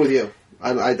just... I'm with you.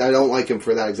 I don't like him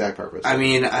for that exact purpose. I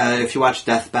mean, if you watch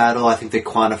Death Battle, I think they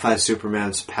quantify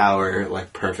Superman's power,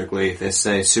 like, perfectly. They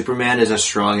say Superman is as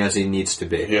strong as he needs to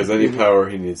be. He has any power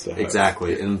he needs to have.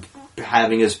 Exactly. And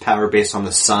having his power based on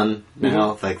the sun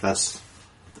now, like, that's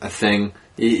a thing.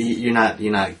 You're not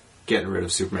getting rid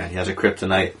of Superman. He has a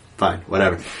kryptonite. Fine,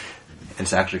 whatever.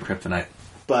 It's actually kryptonite.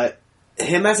 but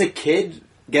Him as a kid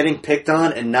getting picked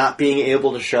on and not being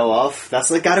able to show off,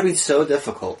 that's like gotta be so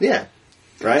difficult. yeah.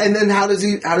 Right? And then how does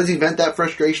he vent that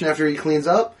frustration after he cleans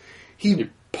up? He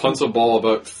punts a ball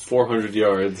about 400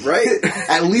 yards. Right?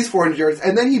 At least 400 yards.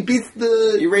 And then he beats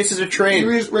the... He races a train. He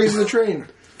races a train.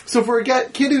 So for a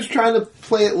kid who's trying to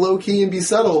play it low-key and be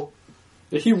subtle...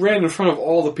 He ran in front of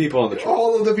all the people on the train.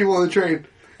 All of the people on the train.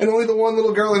 And only the one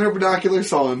little girl in her binoculars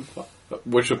saw him.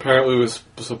 Which apparently was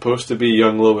supposed to be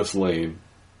young Lois Lane.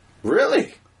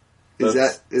 Really? Is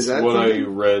that what I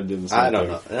something? read in something. I don't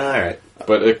know. Alright.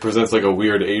 But it presents like a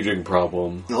weird aging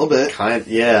problem. A little bit.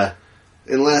 Yeah.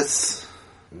 Unless...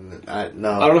 I don't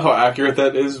know how accurate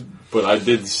that is, but I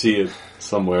did see it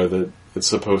somewhere that it's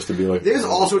supposed to be like... There's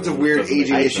all sorts of weird doesn't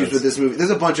aging make issues sense. with this movie.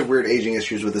 There's a bunch of weird aging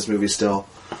issues with this movie still.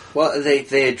 Well,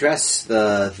 they address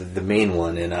the main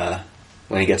one in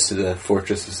when he gets to the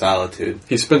Fortress of Solitude.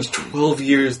 He spends 12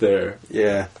 years there.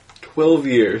 Yeah. 12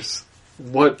 years.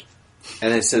 What?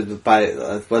 And they said by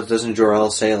what doesn't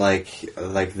Jor-El say like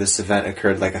this event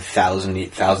occurred like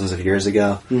thousands of years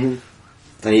ago? Mm-hmm.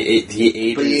 And he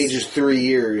ages. But he ages 3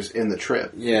 years in the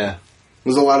trip. Yeah.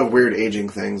 There's a lot of weird aging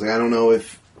things. Like, I don't know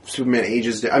if Superman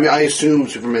ages... I mean, I assume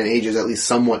Superman ages at least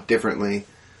somewhat differerly.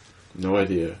 No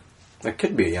idea. That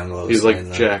could be a young Lois. He's like Lane,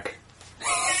 though. Jack.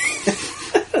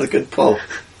 That's a good pull.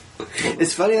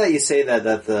 It's funny that you say that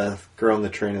the girl on the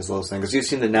train is Lois Lane, because you've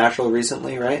seen The Natural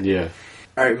recently, right? Yeah.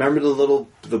 Alright, remember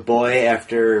the boy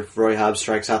after Roy Hobbs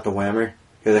strikes out the whammer?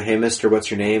 He's like, hey mister, what's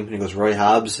your name? And he goes, Roy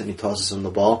Hobbs, and he tosses him the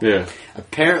ball. Yeah.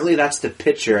 Apparently that's the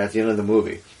pitcher at the end of the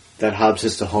movie that Hobbs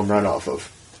hits the home run off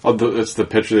of. Oh, it's the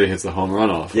pitcher that hits the home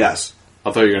run off. Yes.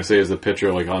 I thought you were going to say it's the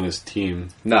pitcher like on his team.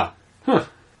 No. Huh.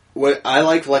 What I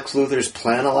like Lex Luthor's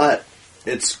plan a lot.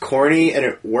 It's corny and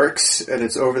it works and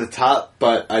it's over the top,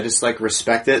 but I just like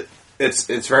respect it.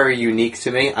 It's very unique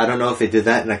to me. I don't know if they did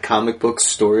that in a comic book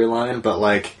storyline, but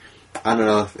like I don't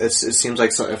know. It seems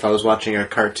like if I was watching a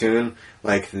cartoon,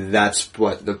 like that's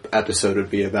what the episode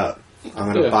would be about.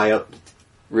 I'm going to buy up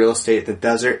real estate in the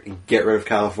desert and get rid of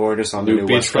California, so I'm New going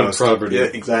to West beachfront Coast. property. Yeah,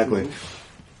 exactly.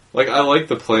 Like, I like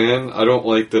the plan. I don't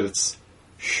like that it's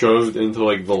shoved into,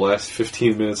 like, the last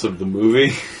 15 minutes of the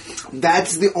movie.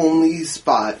 That's the only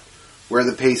spot where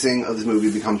the pacing of this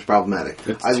movie becomes problematic.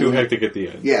 It's too hectic at the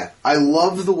end. Yeah. I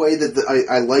love the way that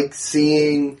I like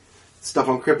seeing stuff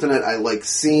on Kryptonite. I like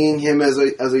seeing him as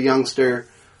a youngster.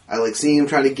 I like seeing him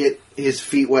trying to get his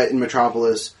feet wet in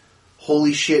Metropolis.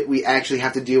 Holy shit, we actually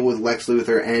have to deal with Lex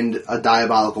Luthor and a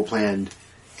diabolical plan,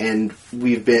 and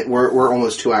we're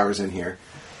almost 2 hours in here.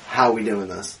 How are we doing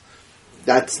this?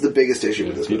 That's the biggest issue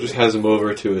with this He movie. just has him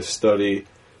over to his study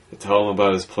to tell him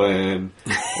about his plan,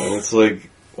 and it's like,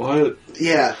 what?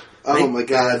 Yeah. Oh my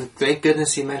god. Thank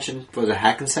goodness he mentioned, was it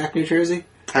Hackensack, New Jersey?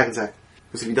 Hackensack.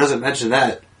 Because if he doesn't mention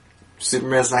that,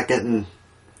 Superman's not getting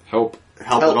Help.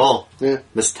 help at all. Yeah.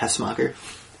 Miss Tessmacher.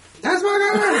 That's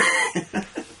my god!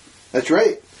 That's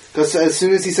right. Because as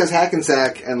soon as he says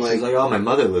Hackensack and He's like, oh, my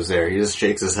mother lives there. He just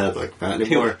shakes his head like, not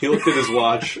anymore. He looked at his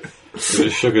watch and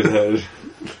just shook his head.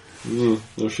 No,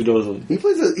 she doesn't. he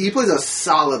plays a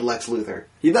solid Lex Luthor.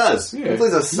 He does. Yeah. He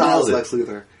plays a solid Nails it. Lex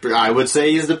Luthor. I would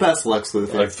say he's the best Lex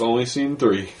Luthor. I've only seen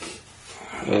 3.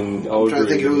 And I'll I'm trying to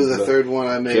think who was the third one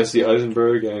I made. Jesse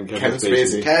Eisenberg and Kevin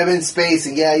Spacey. Kevin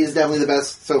Spacey. Yeah, he's definitely the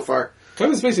best so far.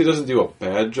 Kevin Spacey doesn't do a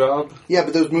bad job. Yeah,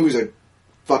 but those movies are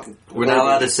fucking... We're not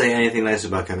allowed to say anything nice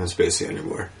about Kevin Spacey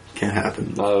anymore. Can't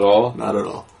happen. Not at all. Not at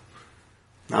all.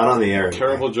 Not on the air.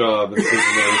 Terrible job in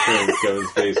Superman Returns, Kevin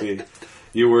Spacey.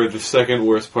 You were the second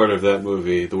worst part of that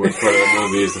movie. The worst part of that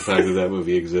movie is the fact that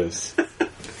movie exists.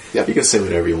 Yeah, you can say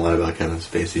whatever you want about Kevin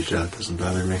Spacey's job. Doesn't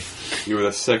bother me. You were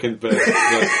the second best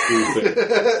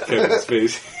Kevin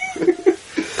Spacey.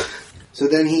 So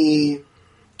then he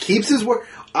keeps his word.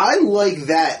 I like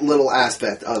that little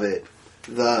aspect of it.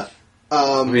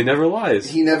 He never lies.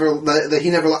 He never,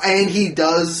 and he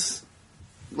does,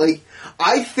 like,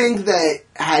 I think that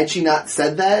had she not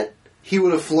said that, he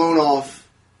would have flown off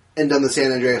and done the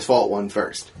San Andreas Fault one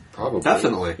first. Probably.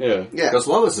 Definitely. Yeah. Yeah. Because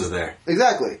Lois is there.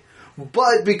 Exactly.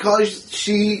 But because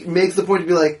she makes the point to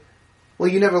be like, well,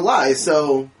 you never lie,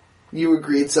 so you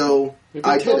agreed, so If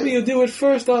I you tell did me it. you do it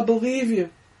first, I'll believe you.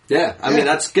 Yeah, I Yeah. mean,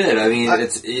 that's good. I mean,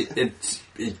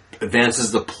 it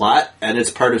advances the plot, and it's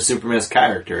part of Superman's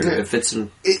character. Yeah. It fits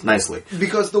him It- nicely.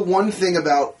 Because the one thing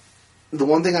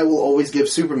I will always give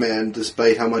Superman,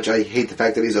 despite how much I hate the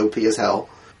fact that he's OP as hell,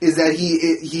 is that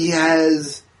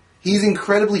he's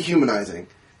incredibly humanizing.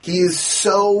 He is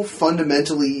so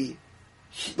fundamentally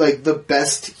like the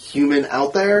best human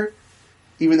out there,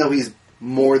 even though he's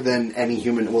more than any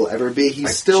human will ever be. He's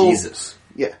Like still Jesus.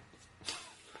 Yeah.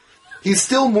 He's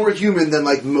still more human than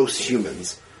like most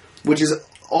humans, which is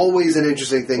always an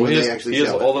interesting thing when they actually he has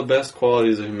show all it. the best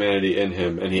qualities of humanity in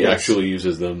him, and he Yes. actually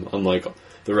uses them, unlike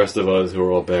the rest of us who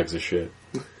are all bags of shit.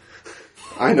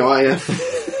 I know I am.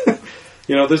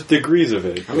 there's degrees of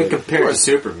it. I mean, but- compared to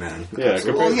Superman. yeah,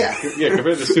 compared,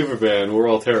 compared to Superman, we're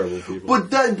all terrible people.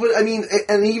 But I mean,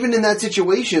 and even in that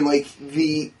situation, like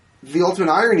the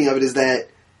ultimate irony of it is that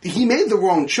he made the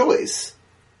wrong choice.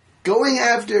 Going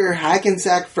after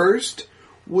Hackensack first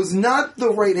was not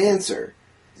the right answer.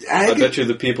 I bet you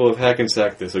the people of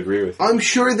Hackensack disagree with you. I'm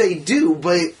sure they do,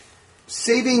 but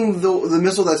saving the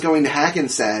missile that's going to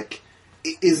Hackensack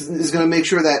is going to make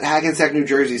sure that Hackensack, New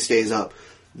Jersey stays up.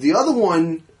 The other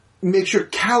one makes sure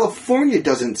California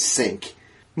doesn't sink.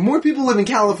 More people live in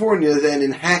California than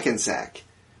in Hackensack.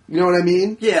 You know what I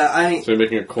mean? Yeah, So you're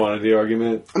making a quantity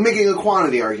argument? I'm making a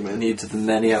quantity argument. needs of the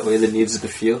many outweigh the needs of the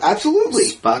few. Absolutely.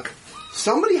 Spock.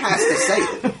 Somebody has to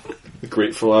say it.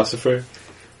 Great philosopher.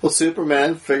 Well,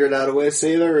 Superman figured out a way to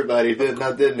save everybody,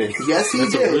 didn't he? Yes, he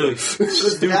That's did. a really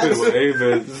stupid way,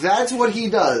 but... That's what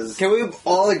he does. Can we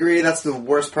all agree that's the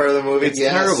worst part of the movie? It's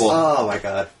terrible. Oh my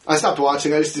god. I stopped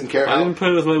watching. I just didn't care. I didn't put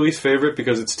it as my least favorite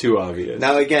because it's too obvious.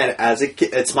 Now again, as a kid,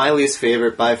 it's my least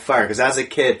favorite by far, because as a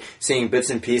kid, seeing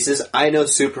bits and pieces, I know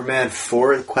Superman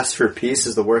 4, Quest for Peace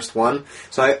is the worst one,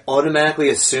 so I automatically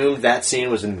assumed that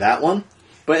scene was in that one.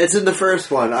 But it's in the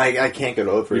first one. I can't get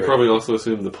over You it. probably also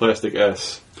assume the Plastic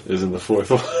S is in the fourth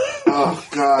one. Oh,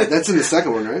 God. That's in the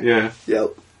second one, right? Yeah.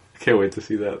 Yep. I can't wait to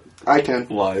see that I can.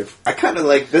 live. I kind of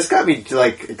this got me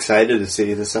excited to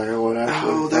see the second one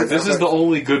actually. Oh, that's- This is the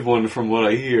only good one from what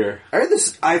I hear.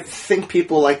 I think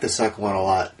people like the second one a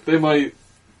lot. They might...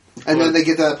 And then they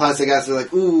get that plastic acid, they're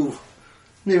like, ooh,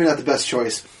 maybe not the best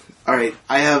choice. Alright,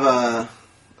 I have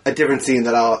a different scene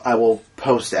that I will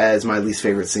post as my least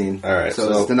favorite scene. Alright, so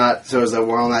as that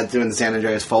we're all not doing the San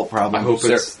Andreas fault problem. I hope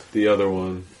it's the other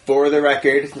one. For the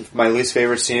record, my least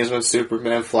favorite scene is when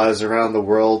Superman flies around the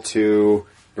world to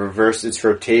reverse its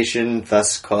rotation,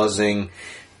 thus causing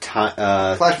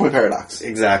Flashpoint Paradox.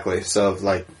 Exactly. So,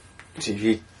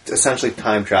 he essentially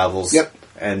time travels. Yep.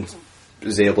 And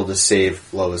is able to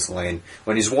save Lois Lane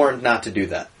when he's warned not to do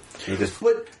that. He just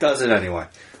does it anyway.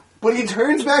 But he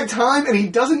turns back time and he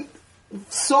doesn't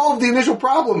solve the initial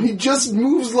problem. He just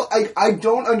moves. I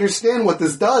don't understand what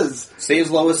this does.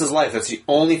 Saves Lois's life. That's the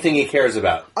only thing he cares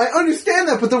about. I understand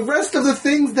that, but the rest of the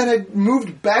things that had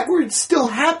moved backwards still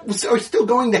are still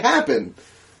going to happen,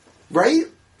 right?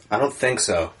 I don't think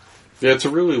so. Yeah, it's a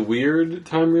really weird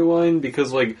time rewind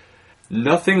because,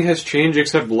 nothing has changed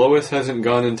except Lois hasn't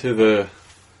gone into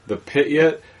the pit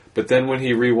yet, but then when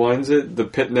he rewinds it, the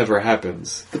pit never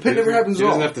happens. The pit never happens He at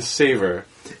all. doesn't have to save her.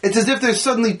 It's as if there's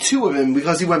suddenly two of him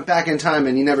because he went back in time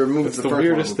and he never moved It's the the first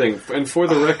weirdest one. thing. And for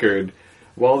the record,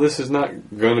 while this is not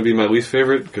going to be my least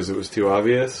favorite because it was too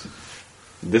obvious,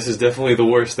 this is definitely the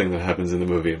worst thing that happens in the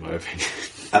movie, in my opinion.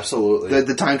 Absolutely.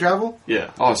 The time travel?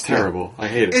 Yeah. Oh, it's terrible. I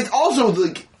hate it. It's also,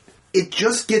 it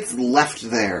just gets left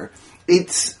there.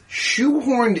 It's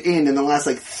shoehorned in the last,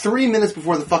 3 minutes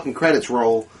before the fucking credits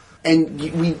roll, and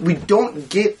we don't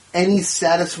get any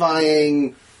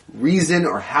satisfying reason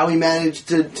or how he managed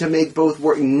to make both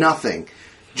work. Nothing.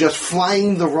 Just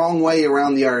flying the wrong way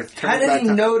around the Earth. How did he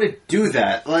know to do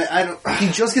that? I don't. He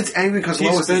just gets angry because He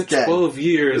Lois is spent dead. 12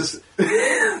 years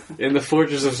in the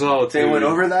Fortress of Solitude. They went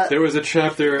over that? There was a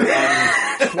chapter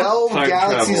on 12 time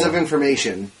galaxies travel. of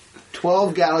information.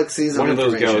 12 galaxies One of of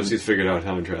those information. galaxies figured out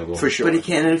time travel. For sure. But he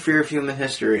can't interfere with human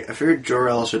history. I figured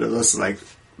Jor-El should have listened.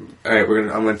 All right,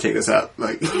 I'm gonna take this out.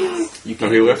 You No,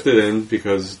 he left it in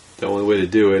because the only way to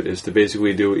do it is to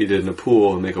basically do what you did in a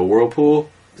pool and make a whirlpool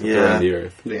around the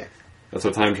Earth. Yeah. That's how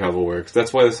time travel works.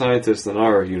 That's why the scientists in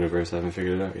our universe haven't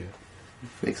figured it out yet.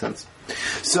 Makes sense.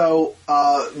 So,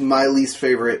 my least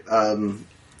favorite,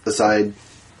 aside,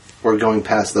 or going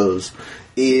past those,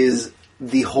 is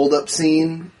the hold-up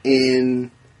scene in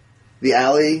the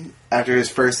alley after his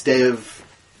first day of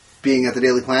being at the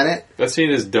Daily Planet. That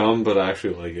scene is dumb, but I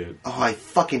actually like it. Oh, I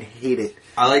fucking hate it.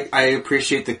 I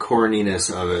appreciate the corniness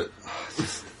of it.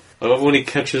 I love when he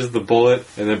catches the bullet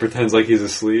and then pretends like he's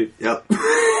asleep. Yep.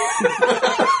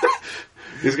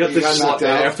 He's got He this got knocked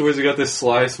out. afterwards. He got this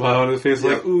sly smile on his face,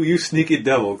 like, "Ooh, you sneaky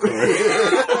devil!" Clark."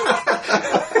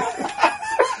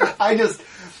 I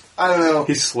don't know.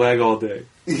 He's slag all day.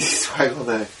 He's right all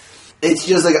day. It's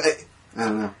just I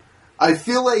don't know. I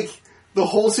feel like the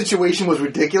whole situation was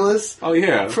ridiculous Oh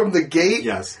yeah, from the gate.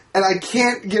 Yes. And I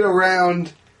can't get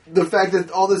around the fact that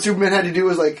all that Superman had to do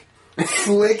was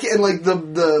flick and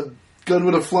the gun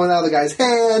would have flown out of the guy's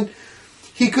hand.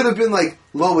 He could have been like,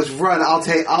 Lois, run, I'll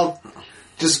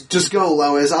just go,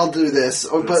 Lois, I'll do this.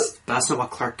 But That's not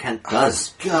what Clark Kent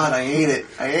does. God, I hate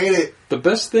it. the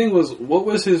best thing was, what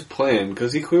was his plan?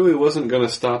 Because he clearly wasn't going to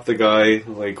stop the guy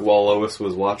while Lois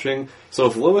was watching. So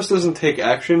if Lois doesn't take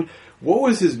action, what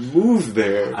was his move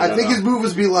there? I think his move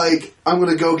was be like, I'm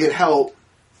gonna go get help,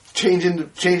 change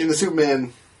into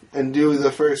Superman and do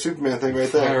the first Superman thing right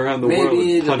Fly there. around the world.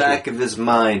 Maybe in and the punch back it. of his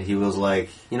mind, he was like,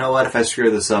 you know what? If I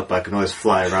screw this up, I can always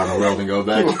fly around the world and go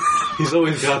back. He's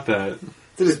always got that.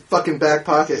 It's in his fucking back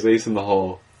pocket. His ace in the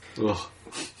hole. Ugh.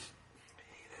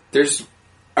 There's...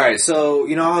 Alright, so,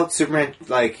 you know how Superman,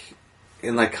 like,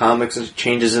 in, like, comics,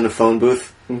 changes in a phone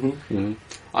booth?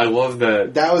 I love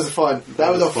that. That was fun.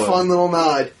 That was a fun little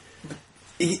nod.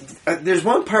 There's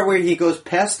one part where he goes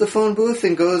past the phone booth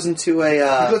and goes into a...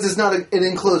 Because it's not an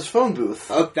enclosed phone booth.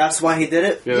 Oh, that's why he did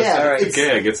it? Yeah, Yeah, that's it's-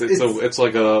 a gag. It's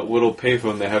like a little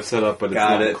payphone they have set up, but it's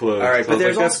Got not it. closed. All right, So but I was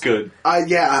there's like, that's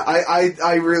also- good.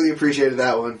 I really appreciated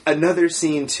that one. Another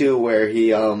scene, too, where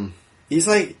he's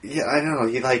like... Yeah, I don't know.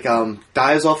 He, like,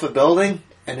 dives off a building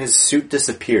and his suit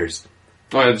disappears.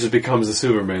 Oh, it just becomes a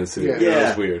Superman suit. Yeah. That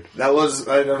was weird. That was...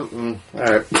 I don't...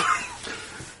 Alright.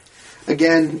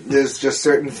 Again, there's just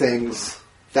certain things.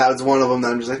 That was one of them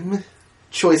that I'm just like, meh.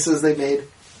 Choices they made.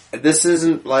 This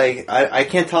isn't like... I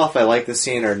can't tell if I like the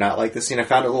scene or not like the scene. I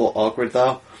found it a little awkward,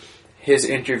 though. His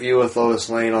interview with Lois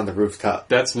Lane on the rooftop.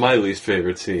 That's my least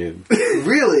favorite scene.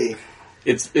 Really?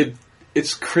 It's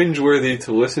cringeworthy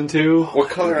to listen to. What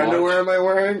color and watch. underwear am I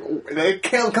wearing? It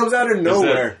comes out of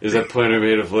nowhere. Is that planner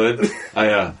made of lead?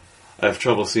 I have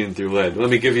trouble seeing through lead. Let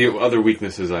me give you other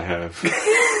weaknesses I have.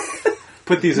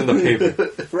 Put these in the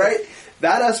paper. Right?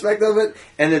 That aspect of it,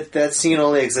 and that scene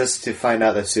only exists to find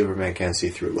out that Superman can't see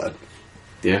through lead.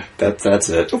 Yeah. That's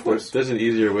it. Of course. There's an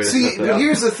easier way to See, set that but up.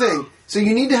 here's the thing. So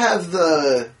you need to have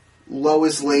the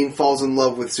Lois Lane falls in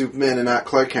love with Superman and not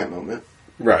Clark Kent moment,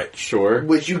 Right. Sure.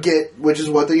 which is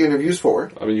what the interview's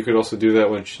for. I mean, you could also do that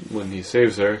when he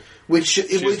saves her. Which She's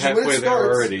is when halfway it there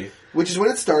starts. already. Which is when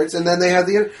it starts, and then they have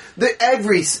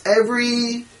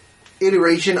every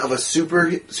iteration of a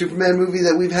Superman movie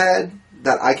that we've had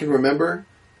that I can remember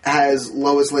has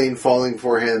Lois Lane falling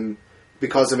for him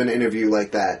because of an interview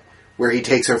like that, where he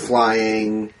takes her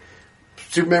flying.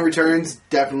 Superman Returns,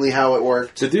 definitely how it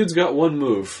worked. The dude's got one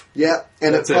move. Yeah,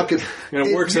 and That's it fucking And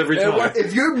it works every time.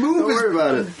 If your move Don't worry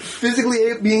about is it.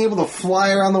 physically being able to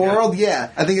fly around the world,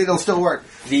 yeah, I think it'll still work.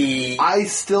 I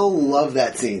still love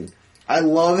that scene. I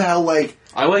love how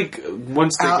I like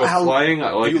once they go How- flying.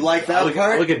 I like You like that I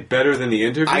part? I like it better than the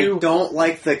interview. I don't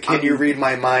like the "Can you read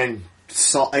my mind"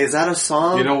 song. Is that a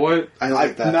song? You know what? I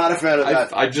like that. I'm not a fan of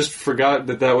that. I just forgot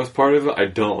that was part of it. I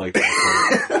don't like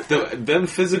that part. Them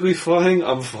physically flying,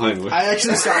 I'm fine with. I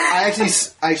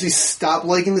actually stopped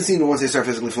liking the scene once they start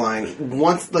physically flying.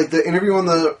 Once, like the interview on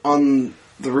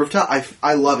the rooftop,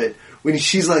 I love it when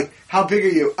she's like, "How big are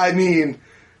you?" I mean,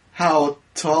 how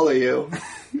tall are you?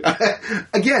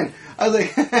 Again, I was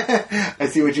like, I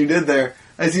see what you did there.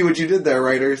 I see what you did there,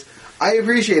 writers. I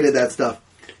appreciated that stuff.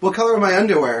 What color are my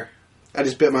underwear? I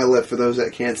just bit my lip for those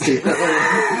that can't see.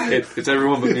 It's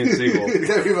everyone but me and Siegel. It's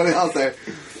everybody out there.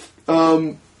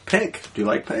 Pink. Do you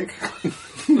like pink?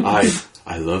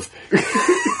 I love pink.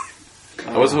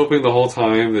 I was hoping the whole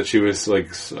time that she was like,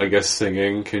 I guess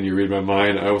singing. Can you read my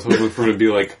mind? I was hoping for her to be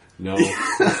like, no.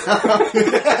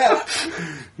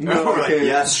 No, Like, okay.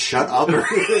 yes, shut up.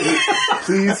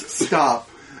 Please stop.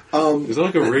 Is that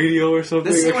like a radio or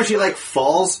something? The scene where she like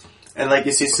falls and like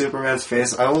you see Superman's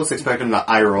face, I almost expect him to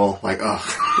eye roll. Like,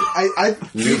 ugh.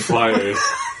 New flyers.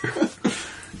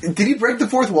 Did he break the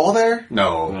fourth wall there?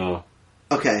 No. No.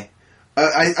 Okay.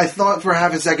 I thought for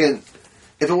half a second,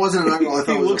 if it wasn't an eyeball, I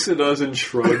thought He it was looks at us and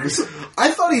shrugs.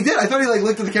 I thought he did. I thought he like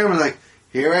looked at the camera and was like,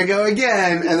 "Here I go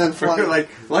again," and then You're like,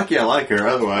 lucky I like her,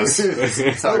 otherwise.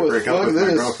 That's how I break up with my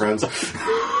this. girlfriends.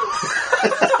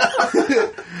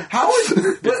 How is?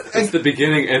 But It's the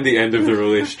beginning and the end of the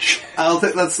relationship.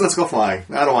 Let's go flying.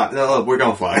 I don't want. No, we're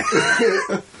going flying.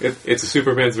 It's a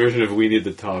Superman's version of We Need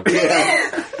to Talk. isn't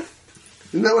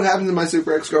that what happened to my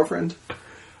super ex-girlfriend?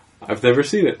 I've never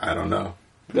seen it. I don't know.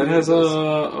 That has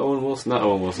Owen Wilson, not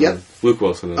Owen Wilson. Yep. Luke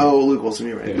Wilson. In it. Oh, Luke Wilson.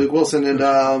 You're right. Yeah. Luke Wilson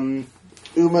and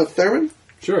Uma Thurman.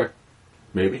 Sure.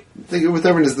 Maybe. I think Uma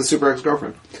Thurman is the super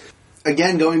ex-girlfriend.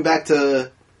 Again, going back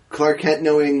to Clark Kent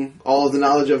knowing all of the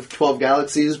knowledge of 12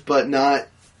 galaxies, but not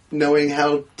knowing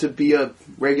how to be a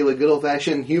regular, good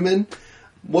old-fashioned human.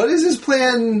 What is his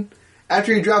plan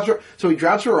after he drops her? So he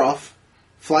drops her off,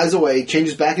 flies away,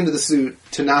 changes back into the suit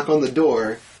to knock on the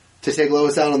door to take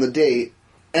Lois out on the date,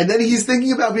 and then he's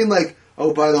thinking about being like,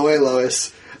 "Oh, by the way,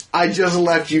 Lois, I just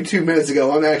left you 2 minutes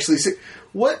ago. I'm actually sick."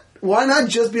 What? Why not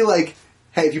just be like,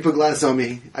 "Hey, if you put glasses on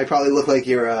me, I probably look like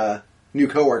your new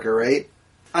coworker, right?"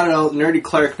 I don't know. Nerdy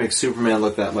Clark makes Superman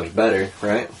look that much better,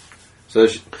 right? So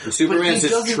Superman's his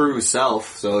doesn't- true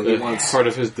self. So he It's wants. part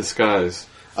of his disguise.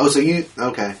 Oh, so you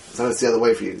okay? So it's the other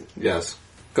way for you. Yes.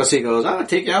 Because he goes, I'm gonna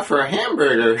take you out for a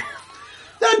hamburger.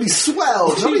 That'd be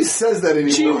swell. Nobody says that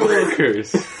anymore. Cheap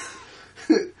workers.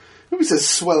 Nobody says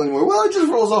swell anymore. Well, it just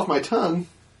rolls off my tongue.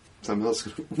 Something else.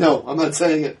 No, I'm not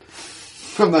saying it.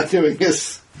 I'm not doing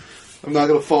this. I'm not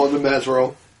going to fall into Matt's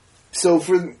role. So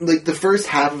for like the first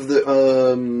half of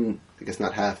the, I guess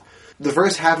not half. The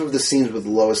first half of the scenes with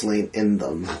Lois Lane in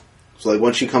them. So like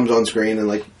when she comes on screen and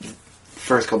like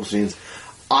first couple scenes,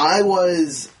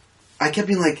 I kept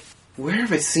being like, where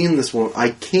have I seen this one? I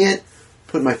can't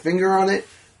put my finger on it.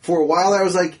 For a while I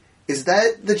was like, is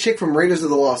that the chick from Raiders of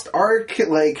the Lost Ark?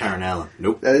 Like Karen Allen.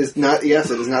 Nope. That is not. Yes,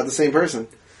 it is not the same person.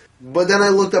 But then I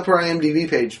looked up her IMDb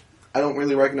page. I don't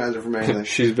really recognize her from anything.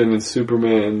 She's been in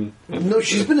Superman. No,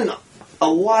 she's been in a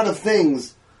lot of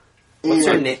things. What's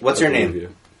her And- name? What's her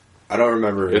name? I don't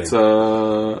remember her It's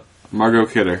name. Margot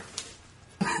Kidder.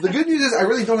 The good news is I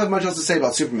really don't have much else to say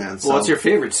about Superman. So. Well, what's your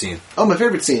favorite scene? Oh, my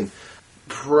favorite scene.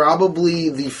 Probably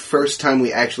the first time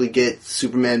we actually get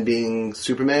Superman being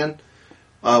Superman.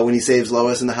 When he saves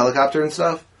Lois in the helicopter and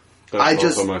stuff. That's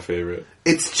also my favorite.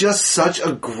 It's just such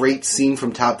a great scene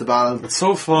from top to bottom. It's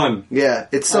so fun. Yeah,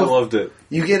 it's so. I loved it.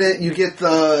 You get it. You get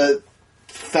the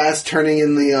fast turning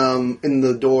in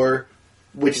the door,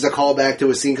 which is a callback to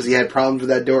a scene because he had problems with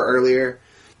that door earlier.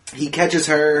 He catches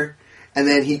her, and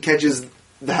then he catches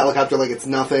the helicopter like it's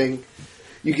nothing.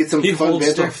 You get some He fun holds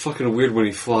banter. stuff fucking weird when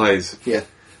he flies. Yeah,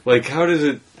 Like how does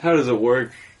it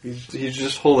work? He's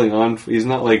just holding on. He's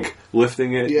not like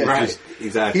lifting it. Yeah. It's Right. just-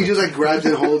 Exactly. he just like grabs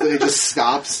and holds and it just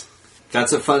stops.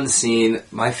 That's a fun scene.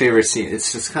 My favorite scene.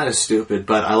 It's just kind of stupid,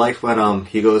 but I like when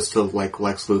he goes to like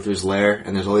Lex Luthor's lair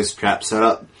and there's all these traps set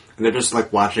up, and they're just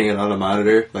like watching it on a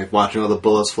monitor, like watching all the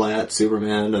bullets fly at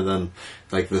Superman, and then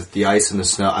like the ice and the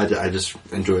snow. I just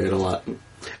enjoy it a lot.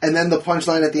 And then the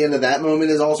punchline at the end of that moment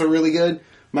is also really good.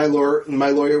 My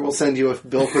lawyer will send you a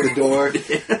bill for the door.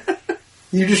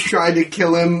 You just tried to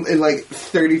kill him in like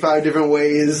 35 different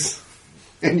ways,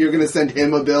 and you're going to send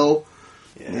him a bill.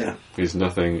 Yeah. He's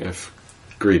nothing if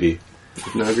greedy.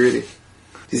 Not greedy.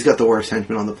 He's got the worst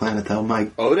henchman on the planet, though. My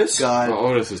Otis? God. Oh,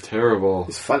 Otis is terrible.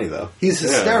 He's funny though. He's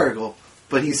hysterical,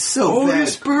 but he's so bad.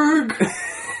 Otisburg!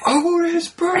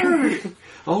 Otisburg!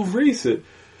 I'll race it.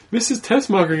 Mrs.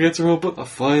 Tessmacher gets her own book.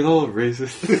 Fine, I'll race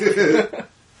it.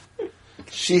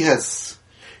 She has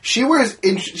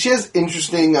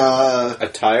interesting,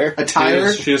 Attire?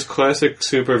 attire. She has classic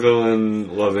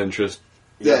supervillain love interest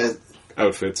Yeah,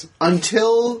 outfits.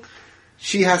 until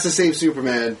she has to save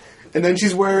Superman, and then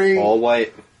she's wearing... All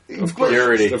white. but,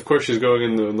 Purity. Of course, she's going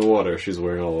in the water. She's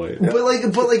wearing all white. but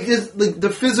just, like the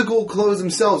physical clothes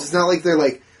themselves, it's not like they're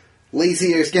like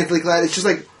lacy or scantily clad. It's just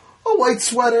like a white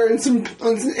sweater and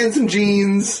some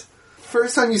jeans.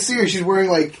 First time you see her, she's wearing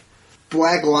like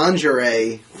black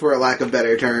lingerie, for a lack of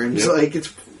better terms. Yep. Like it's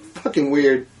fucking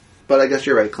weird. But I guess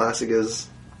you're right. Classic is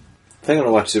I think I'm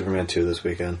gonna watch Superman 2 this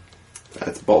weekend.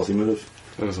 that's a ballsy move.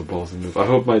 That was a ballsy move. I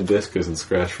hope my disc isn't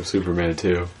scratched for Superman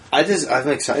 2. I'm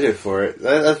excited for it.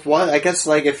 That's why, I guess,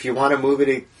 like, if you want a movie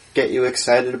to get you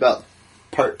excited about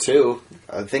part 2,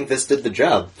 I think this did the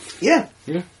job. Yeah,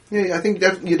 Yeah. yeah. I think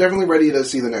you're definitely ready to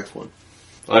see the next one.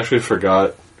 I actually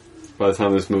forgot by the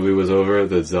time this movie was over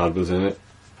that Zod was in it.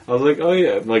 I was like, oh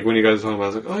yeah. Like when you guys were talking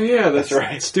about it, I was like, oh yeah, That's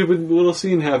right. Stupid little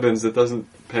scene happens that doesn't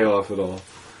pay off at all.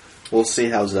 We'll see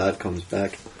how Zod comes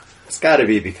back. It's gotta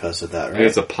be because of that, I right? think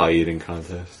it's a pie eating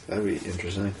contest. That'd be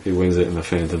interesting. He wins it in the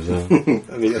Phantom Zone.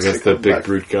 I mean, Against that big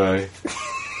brute guy.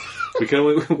 we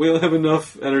don't have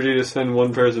enough energy to send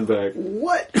one person back.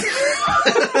 What?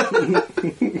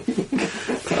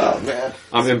 Oh man,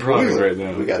 I'm improvising right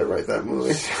now. We got to write that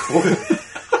movie.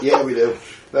 Yeah, we do.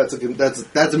 That's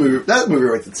a movie. That movie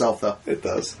writes itself, though. it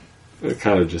does. It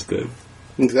kind of just did.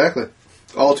 Exactly.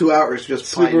 All 2 hours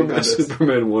just playing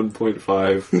Superman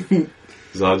 1.5.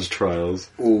 Zod's Trials.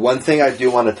 Ooh, one thing I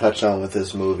do want to touch on with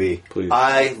this movie, Please.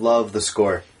 I love the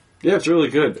score. Yeah, it's really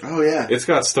good. Oh yeah. It's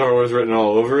got Star Wars written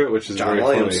all over it, which is John very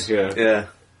Williams. funny. Yeah. Yeah.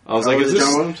 I was Oh, like, is is it this...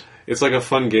 John Williams? It's like a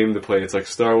fun game to play. It's like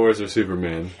Star Wars or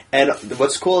Superman. And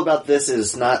what's cool about this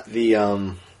is not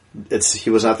the he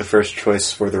was not the first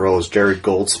choice for the role. It was Jared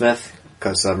Goldsmith,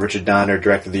 because Richard Donner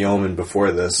directed The Omen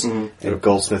before this, and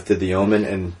Goldsmith did The Omen,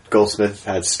 and Goldsmith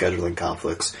had scheduling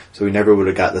conflicts, so we never would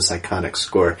have got this iconic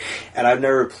score. And I've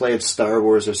never played Star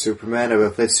Wars or Superman.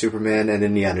 I've played Superman and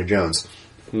Indiana Jones.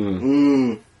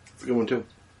 It's a good one too.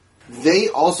 They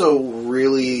also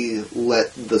really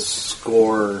let the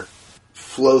score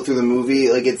flow through the movie.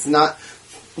 Like, it's not...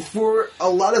 For a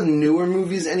lot of newer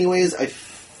movies anyways, I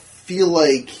feel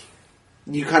like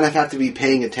you kind of have to be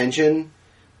paying attention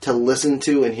to listen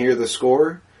to and hear the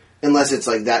score, unless it's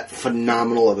like that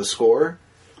phenomenal of a score.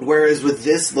 Whereas with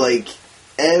this, like,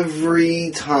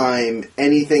 every time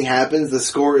anything happens, the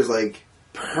score is like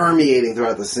permeating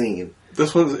throughout the scene.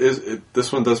 This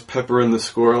one does pepper in the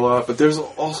score a lot, but there's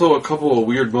also a couple of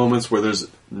weird moments where there's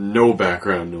no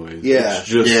background noise. Yeah. It's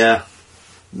just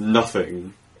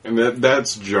nothing. And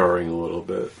that's jarring a little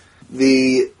bit.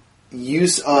 The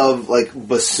use of, like,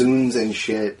 bassoons and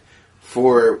shit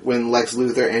for when Lex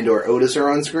Luthor and or Otis are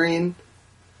on screen,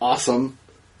 awesome.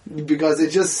 Because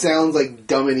it just sounds like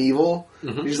dumb and evil.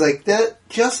 Mm-hmm. You're just like,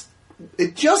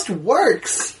 it just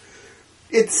works.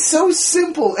 It's so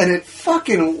simple, and it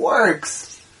fucking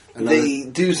works. And they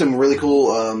do some really cool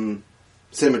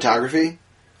cinematography.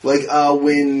 Like,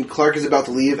 when Clark is about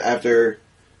to leave after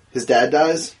his dad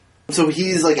dies. So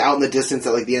he's, like, out in the distance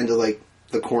at, like, the end of, like,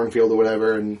 the cornfield or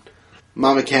whatever, and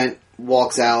Mama Kent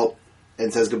walks out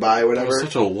and says goodbye or whatever. It was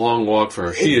such a long walk for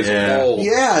her. She is old.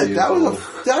 Yeah,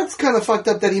 that's kind of fucked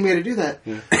up that he made her do that.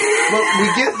 Yeah. But we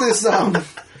get this,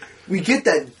 we get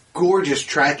that gorgeous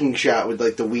tracking shot with,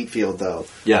 like, the wheat field, though.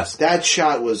 Yes. That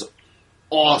shot was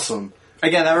awesome.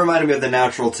 Again, that reminded me of The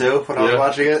Natural, too, when I was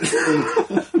watching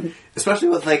it. Especially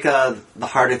with, like, the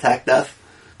heart attack death.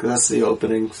 Because that's the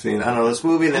opening scene. I don't know, this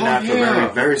movie and The Natural are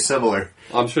very, very similar.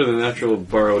 I'm sure The Natural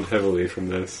borrowed heavily from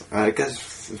this. I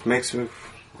guess it makes me...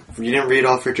 You didn't read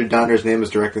off Richard Donner's name as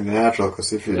directing The Natural,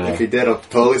 because if you did, I'll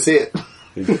totally see it.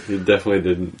 He definitely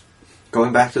didn't.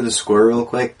 Going back to the score real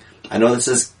quick, I know this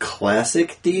is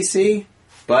classic DC,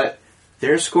 but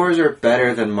their scores are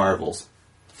better than Marvel's.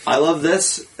 I love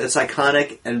this. It's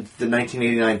iconic, and the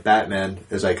 1989 Batman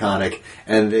is iconic,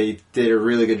 and they did a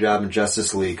really good job in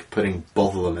Justice League putting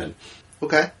both of them in.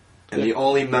 Okay. And the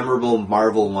only memorable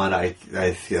Marvel one I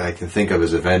can think of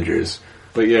is Avengers.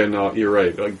 But yeah, no, you're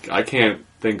right. Like, I can't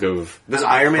think of... Does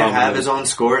Iron Man have his own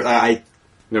score?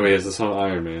 No, he has the song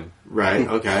Iron Man. Right,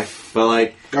 okay. But,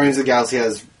 like... Guardians of the Galaxy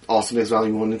has Awesome Mix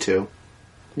Volume 1 and 2.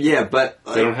 Yeah, but...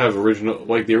 Like, they don't have original...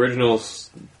 Like, the original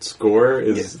score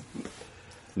is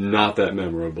not that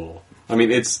memorable. I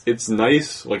mean, it's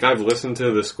nice. Like, I've listened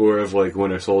to the score of, like,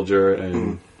 Winter Soldier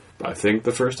and I think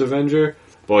the first Avenger.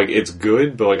 But, like, it's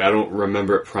good, but, like, I don't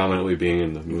remember it prominently being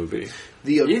in the movie.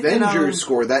 The Avengers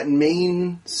score, that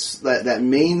main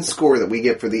score that we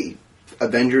get for the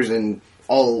Avengers and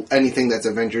anything that's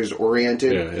Avengers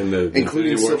oriented,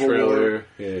 including Civil War.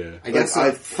 Yeah, I guess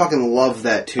I fucking love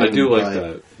that too. I do like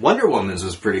that. Wonder Woman's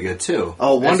was pretty good too.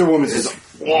 Oh, Wonder Woman's is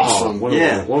awesome.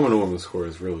 Wonder Woman's score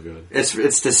is really good.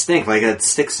 It's distinct, like it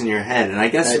sticks in your head, and I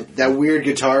guess that weird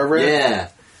guitar riff. Yeah.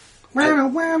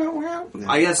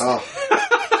 I guess. Oh.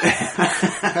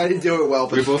 I didn't do it well,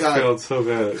 but we both failed so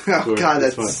bad. Oh God,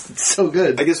 that's so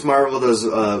good. I guess Marvel does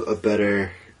a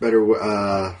better.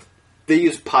 They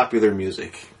use popular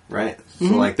music, right? Mm-hmm.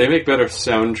 So like they make better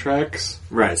soundtracks,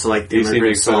 right? So like the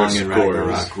Immigrant Song and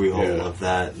Ragnarok, we all love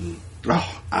that. And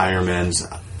Iron Man's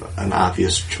an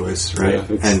obvious choice, right?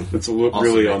 Yeah, it's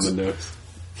really on the nose.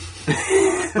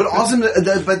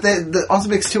 But the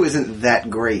Awesome Mix 2 isn't that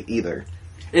great either.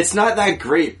 It's not that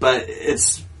great, but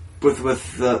it's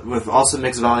with Awesome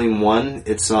Mix Volume 1.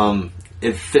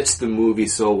 It fits the movie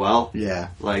so well.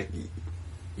 Yeah, like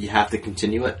you have to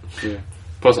continue it. Yeah.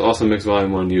 Plus, Awesome Mix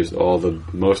Volume 1 used all the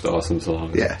most awesome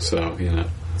songs. Yeah. So, you know.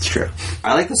 It's true.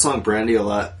 I like the song Brandy a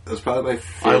lot. It was probably my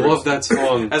favorite. I love that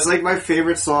song. That's like my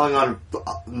favorite song on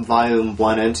Volume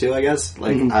 1 and 2, I guess.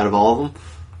 Like, out of all of them.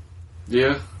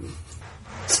 Yeah.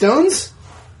 Stones?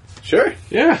 Sure.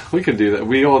 Yeah, we could do that.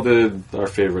 We all did our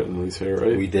favorite and least favorite,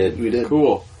 right? We did.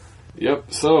 Cool.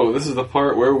 Yep. So, this is the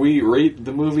part where we rate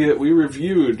the movie that we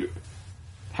reviewed.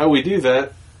 How we do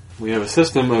that... We have a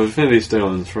system of Infinity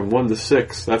Stones from 1 to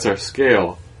 6. That's our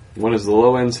scale. 1 is the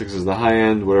low end, 6 is the high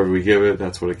end. Whatever we give it,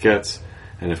 that's what it gets.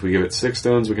 And if we give it 6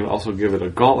 stones, we can also give it a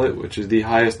gauntlet, which is the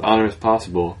highest honors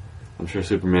possible. I'm sure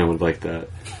Superman would like that.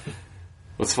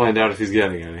 Let's find out if he's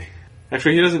getting any.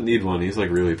 Actually, he doesn't need one. He's,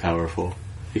 like, really powerful.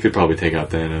 He could probably take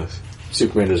out Thanos.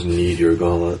 Superman doesn't need your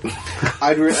gauntlet.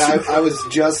 I was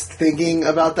just thinking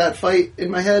about that fight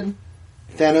in my head.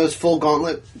 Thanos full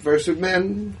gauntlet versus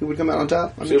Superman. Who would come out on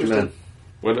top? I'm Superman.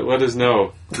 What is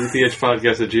no?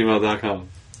 UPHpodcast@gmail.com.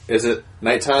 Is it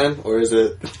nighttime or is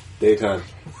it daytime?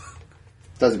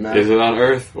 Doesn't matter. Is it on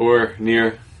Earth or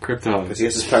near Krypton? Because he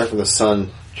gets his power from the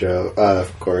sun,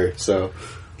 Corey. So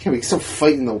can't be still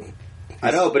fighting the.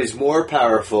 I know, but he's more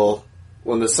powerful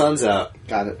when the sun's out.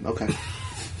 Got it. Okay.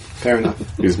 Fair enough.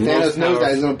 Thanos knows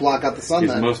that he's going to block out the sun.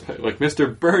 He's like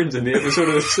Mr. Burns in the episode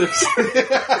of The Simpsons.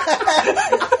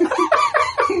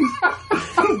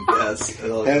 Yes.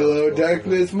 Hello,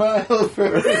 darkness, my old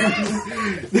friend.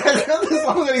 That's not the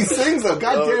song that he sings, though.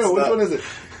 God damn it, which one is it?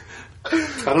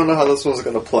 I don't know how this one's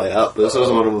going to play out, but this was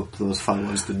one of the most fun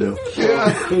ones to do.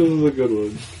 Yeah. This is a good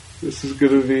one. This is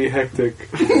going to be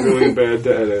hectic. Really bad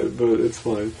to edit, but it's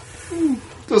fine.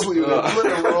 Just leave it. Let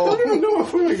it roll. I don't know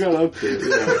if I got up there.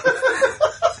 Yeah.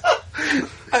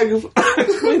 I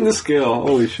explained the scale.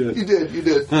 Holy shit. You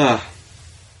did.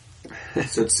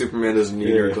 Said Superman doesn't need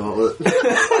your gauntlet. He'd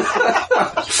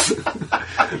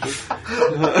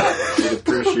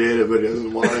appreciate it, but he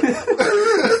doesn't want it.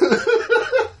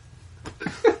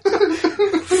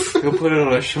 He'll put it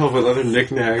on a shelf with other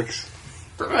knickknacks.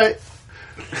 Right.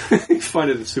 You find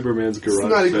it at Superman's garage.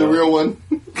 It's not even the real one.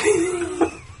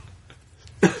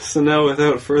 So now,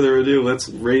 without further ado, let's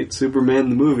rate Superman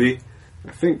the movie.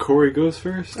 I think Corey goes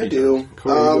first. I do.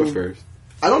 Corey, go first.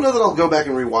 I don't know that I'll go back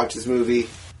and rewatch this movie.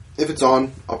 If it's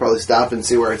on, I'll probably stop and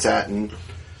see where it's at, and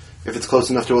if it's close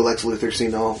enough to a Lex Luthor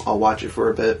scene, I'll watch it for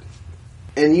a bit.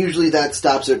 And usually that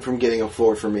stops it from getting a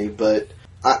 4 for me, but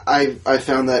I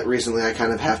found that recently I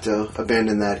kind of have to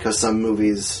abandon that because some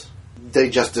movies, they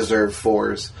just deserve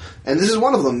 4s. And this is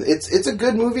one of them. It's a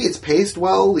good movie. It's paced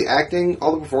well. The acting,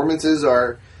 all the performances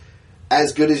are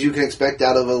as good as you can expect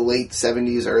out of a late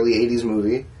 70s, early 80s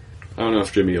movie. I don't know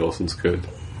if Jimmy Olsen's good.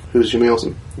 Who's Jimmy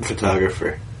Olsen?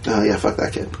 Photographer. Oh, yeah, fuck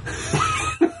that kid.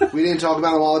 We didn't talk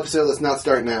about him all episode. Let's not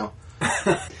start now.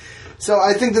 So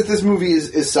I think that this movie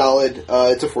is solid.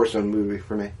 It's a 4-stone movie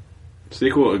for me.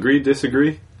 Sequel, agree,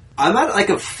 disagree? I'm at like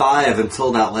a 5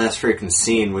 until that last freaking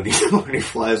scene when he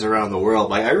flies around the world.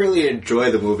 Like, I really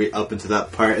enjoy the movie up until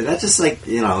that part. And that's just like,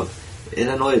 it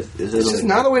annoys... It's just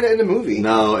not a way to end a movie.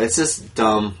 No, it's just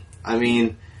dumb. I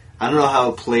mean, I don't know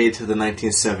how it played to the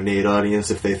 1978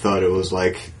 audience if they thought it was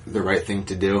like the right thing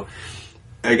to do.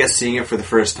 I guess seeing it for the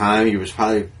first time, you was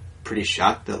probably pretty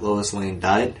shocked that Lois Lane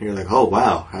died. You're like, oh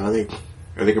wow, how are they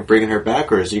bringing her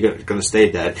back, or is she going to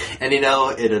stay dead? And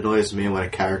it annoys me when a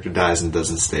character dies and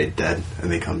doesn't stay dead,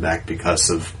 and they come back because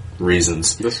of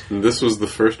reasons. This was the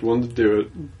first one to do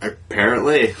it.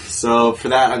 Apparently. So for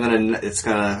that, I'm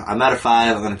at a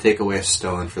 5. I'm gonna take away a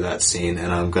stone for that scene,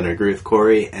 and I'm gonna agree with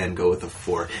Corey and go with a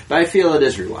 4. But I feel it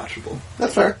is rewatchable.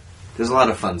 That's fair. There's a lot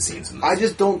of fun scenes in this. I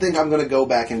just don't think I'm going to go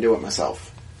back and do it myself.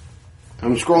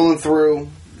 I'm scrolling through.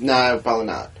 Nah, probably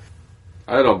not.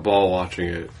 I had a ball watching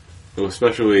it,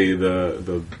 especially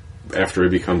the after he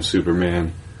becomes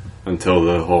Superman until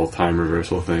the whole time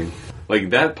reversal thing.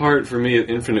 Like, that part for me is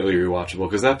infinitely rewatchable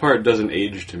because that part doesn't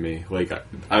age to me. Like,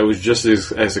 I was just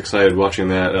as excited watching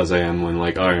that as I am when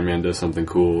like Iron Man does something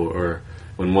cool or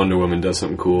when Wonder Woman does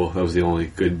something cool. That was the only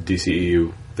good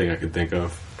DCEU thing I could think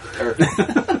of.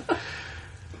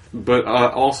 But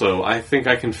also, I think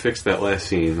I can fix that last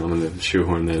scene. I'm going to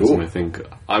shoehorn that in. I think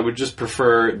I would just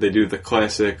prefer they do the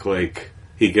classic, like,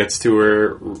 he gets to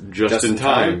her just in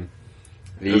time.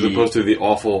 As opposed to the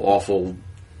awful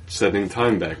setting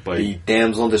time back. By the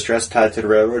damsel in distress tied to the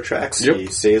railroad tracks. Yep. He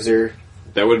saves her.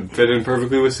 That would fit in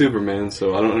perfectly with Superman,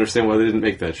 so I don't understand why they didn't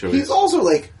make that choice. He's also,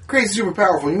 like, crazy super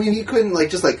powerful. You mean he couldn't, like,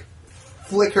 just, like,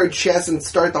 flick her chest and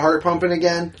start the heart pumping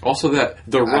again? Also that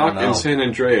The Rock in San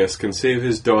Andreas can save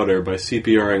his daughter by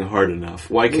CPRing hard enough.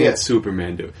 Why can't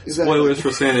Superman do it? Exactly. Spoilers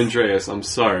for San Andreas, I'm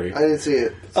sorry. I didn't see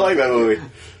it. I like that movie.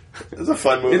 It's a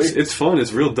fun movie. It's fun,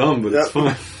 it's real dumb, but it's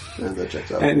fun. Yeah, that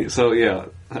checks out. And so, yeah,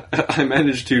 I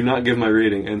managed to not give my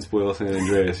rating and spoil San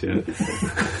Andreas yet.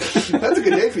 That's a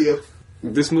good day for you.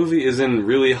 This movie is in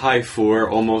really high 4,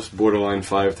 almost borderline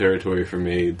 5 territory for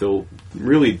me.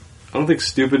 I don't think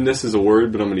stupidness is a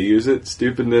word, but I'm going to use it.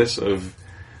 Stupidness of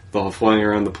the whole flying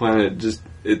around the planet,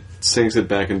 it sinks it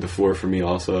back into 4 for me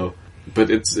also. But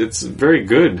it's very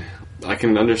good. I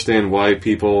can understand why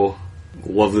people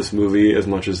love this movie as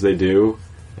much as they do,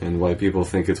 and why people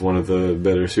think it's one of the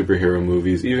better superhero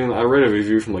movies. Even, I read a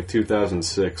review from like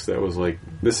 2006 that was like,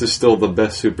 this is still the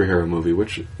best superhero movie,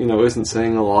 which, isn't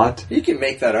saying a lot. You can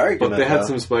make that argument, but they had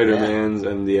some Spider-Mans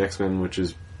and the X-Men, which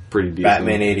is pretty decent.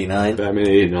 Batman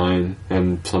 89,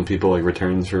 and some people like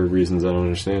Returns for reasons I don't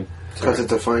understand. Because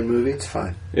it's a fine movie? It's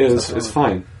fine. It's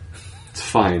fine. It's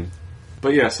fine.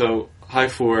 But yeah, so high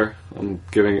 4, I'm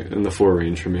giving it in the 4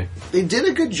 range for me. They did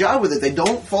a good job with it. They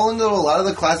don't fall into a lot of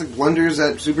the classic blunders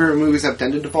that superhero movies have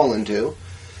tended to fall into.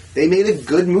 They made a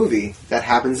good movie that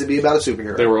happens to be about a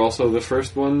superhero. They were also the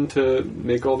first one to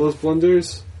make all those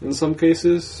blunders in some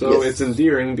cases, so It's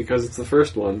endearing because it's the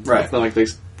first one. Right. It's not like they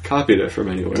copied it from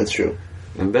anywhere. That's true.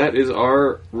 And that is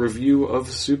our review of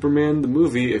Superman the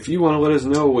movie. If you want to let us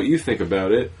know what you think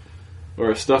about it,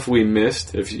 or stuff we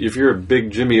missed, if you're a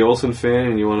big Jimmy Olsen fan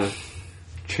and you want to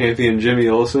champion Jimmy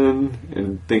Olsen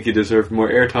and think he deserved more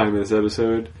airtime in this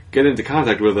episode, get into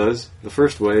contact with us. The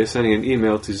first way is sending an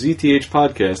email to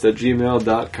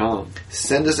zthpodcast@gmail.com.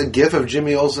 Send us a gif of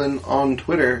Jimmy Olsen on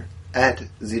Twitter at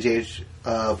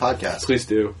zthpodcast. Please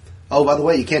do. Oh, by the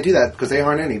way, you can't do that because they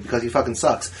aren't any, because he fucking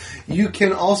sucks. You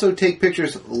can also take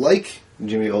pictures like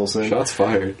Jimmy Olsen. Shots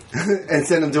fired. And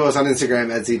send them to us on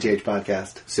Instagram at ZTH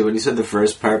Podcast. See, when you said the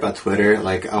first part about Twitter,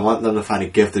 like, I want them to find a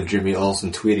gift of Jimmy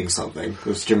Olsen tweeting something. It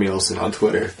was Jimmy Olsen on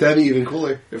Twitter. That'd be even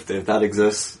cooler. If that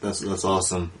exists, that's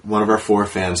awesome. One of our 4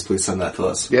 fans, please send that to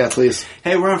us. Yeah, please.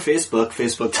 Hey, we're on Facebook,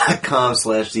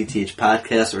 facebook.com/ZTH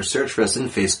Podcast, or search for us in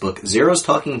Facebook, Zeros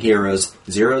Talking Heroes,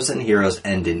 Zeros and Heroes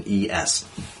end in ES.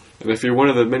 And if you're one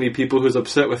of the many people who's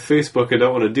upset with Facebook and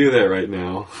don't want to do that right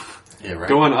now, Yeah, right.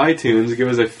 go on iTunes, give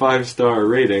us a 5-star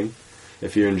rating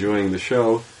if you're enjoying the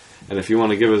show. And if you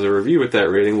want to give us a review with that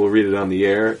rating, we'll read it on the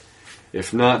air.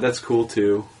 If not, that's cool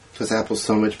too. Because Apple's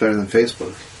so much better than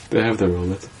Facebook. They have their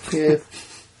moments. Yeah.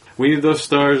 We need those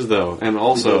stars, though. And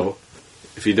also,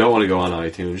 if you don't want to go on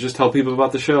iTunes, just tell people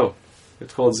about the show.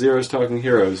 It's called Zeros Talking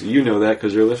Heroes. You know that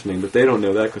because you're listening, but they don't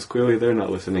know that because clearly they're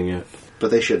not listening yet. But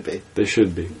they should be. They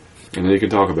should be. And they can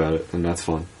talk about it, and that's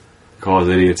fun. Call us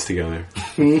idiots together.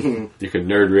 You can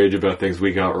nerd rage about things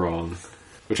we got wrong,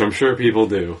 which I'm sure people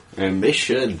do. And They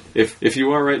should. if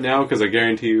you are right now, because I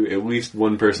guarantee you at least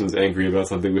one person's angry about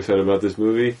something we said about this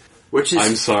movie, Which is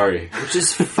I'm sorry. Which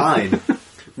is fine.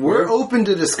 We're open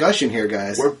to discussion here,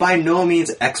 guys. We're by no means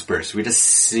experts. We just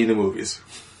see the movies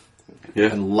Yeah,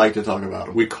 and like to talk about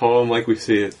them. we call them like we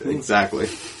see it. Exactly.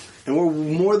 And we're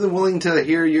more than willing to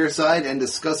hear your side and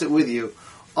discuss it with you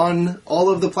on all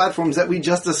of the platforms that we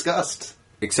just discussed.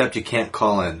 Except you can't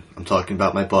call in. I'm talking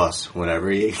about my boss. Whenever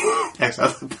he asks how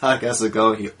the podcast is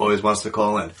going, he always wants to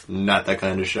call in. Not that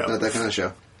kind of show. Not that kind of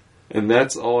show. And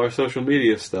that's all our social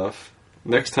media stuff.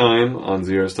 Next time on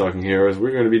Zeros Talking Heroes,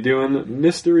 we're going to be doing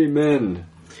Mystery Men.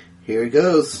 Here it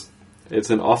goes. It's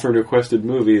an often requested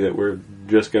movie that we're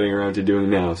just getting around to doing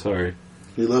now. Sorry.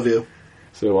 We love you.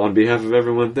 So on behalf of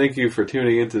everyone, thank you for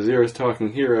tuning into Zeros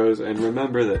Talking Heroes, and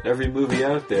remember that every movie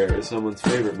out there is someone's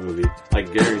favorite movie. I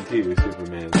guarantee you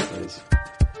Superman is.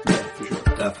 Yeah, for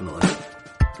sure. Definitely.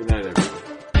 Good night, everyone.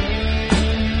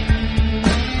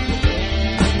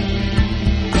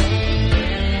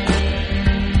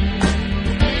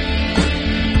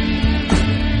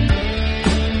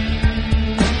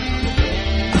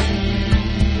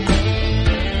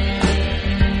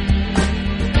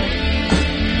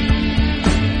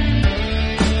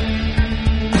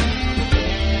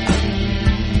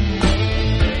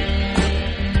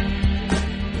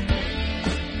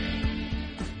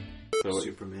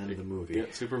 Superman the movie. Yeah,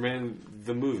 Superman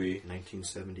the movie.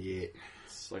 1978.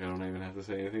 It's like I don't even have to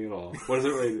say anything at all. What is it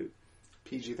rated?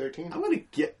 PG-13? I'm gonna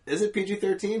get... Is it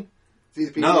PG-13? It's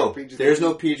either PG No, or PG-13. there's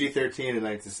no PG-13 in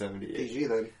 1978. PG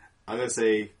then. I'm gonna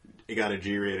say it got a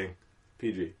G rating.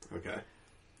 PG. Okay.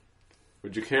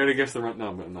 Would you care to guess the run? No,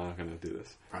 I'm not going to do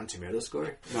this. Rotten Tomato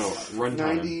score? No, runtime.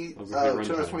 90, I was gonna say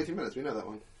 2 hours, runtime. 22 minutes. We know that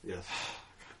one. Yes.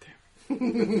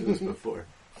 Goddamn. This before.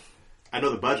 I know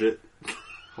the budget.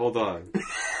 Hold on.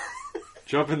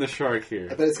 Jumping the shark I here.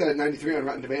 bet it's got a 93 on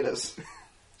Rotten Tomatoes.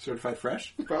 Certified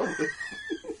fresh? Probably.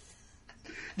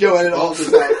 Joe, edit all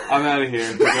this out. I'm out of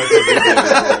here. You guys have a good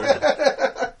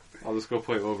day. I'll just go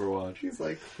play Overwatch. He's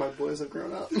like, my boys have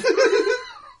grown up.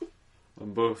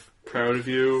 I'm both proud of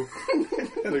you,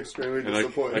 And extremely and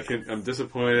disappointed. I'm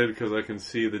disappointed because I can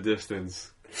see the distance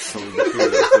coming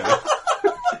between us now.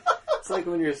 It's like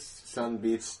when your son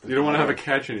beats the You don't want to have a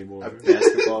catch anymore.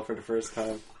 basketball for the first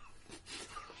time.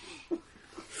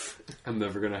 I'm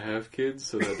never gonna have kids,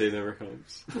 so that day never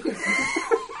comes.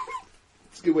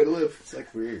 It's a good way to live. It's like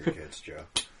we're your kids, Joe.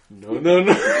 No, no,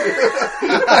 no.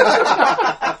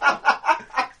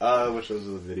 I wish this was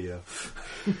a video.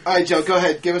 Alright, Joe, go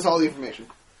ahead. Give us all the information.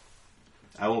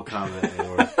 I won't comment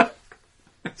anymore.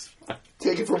 It's fine.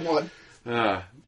 Take it from one. Ah,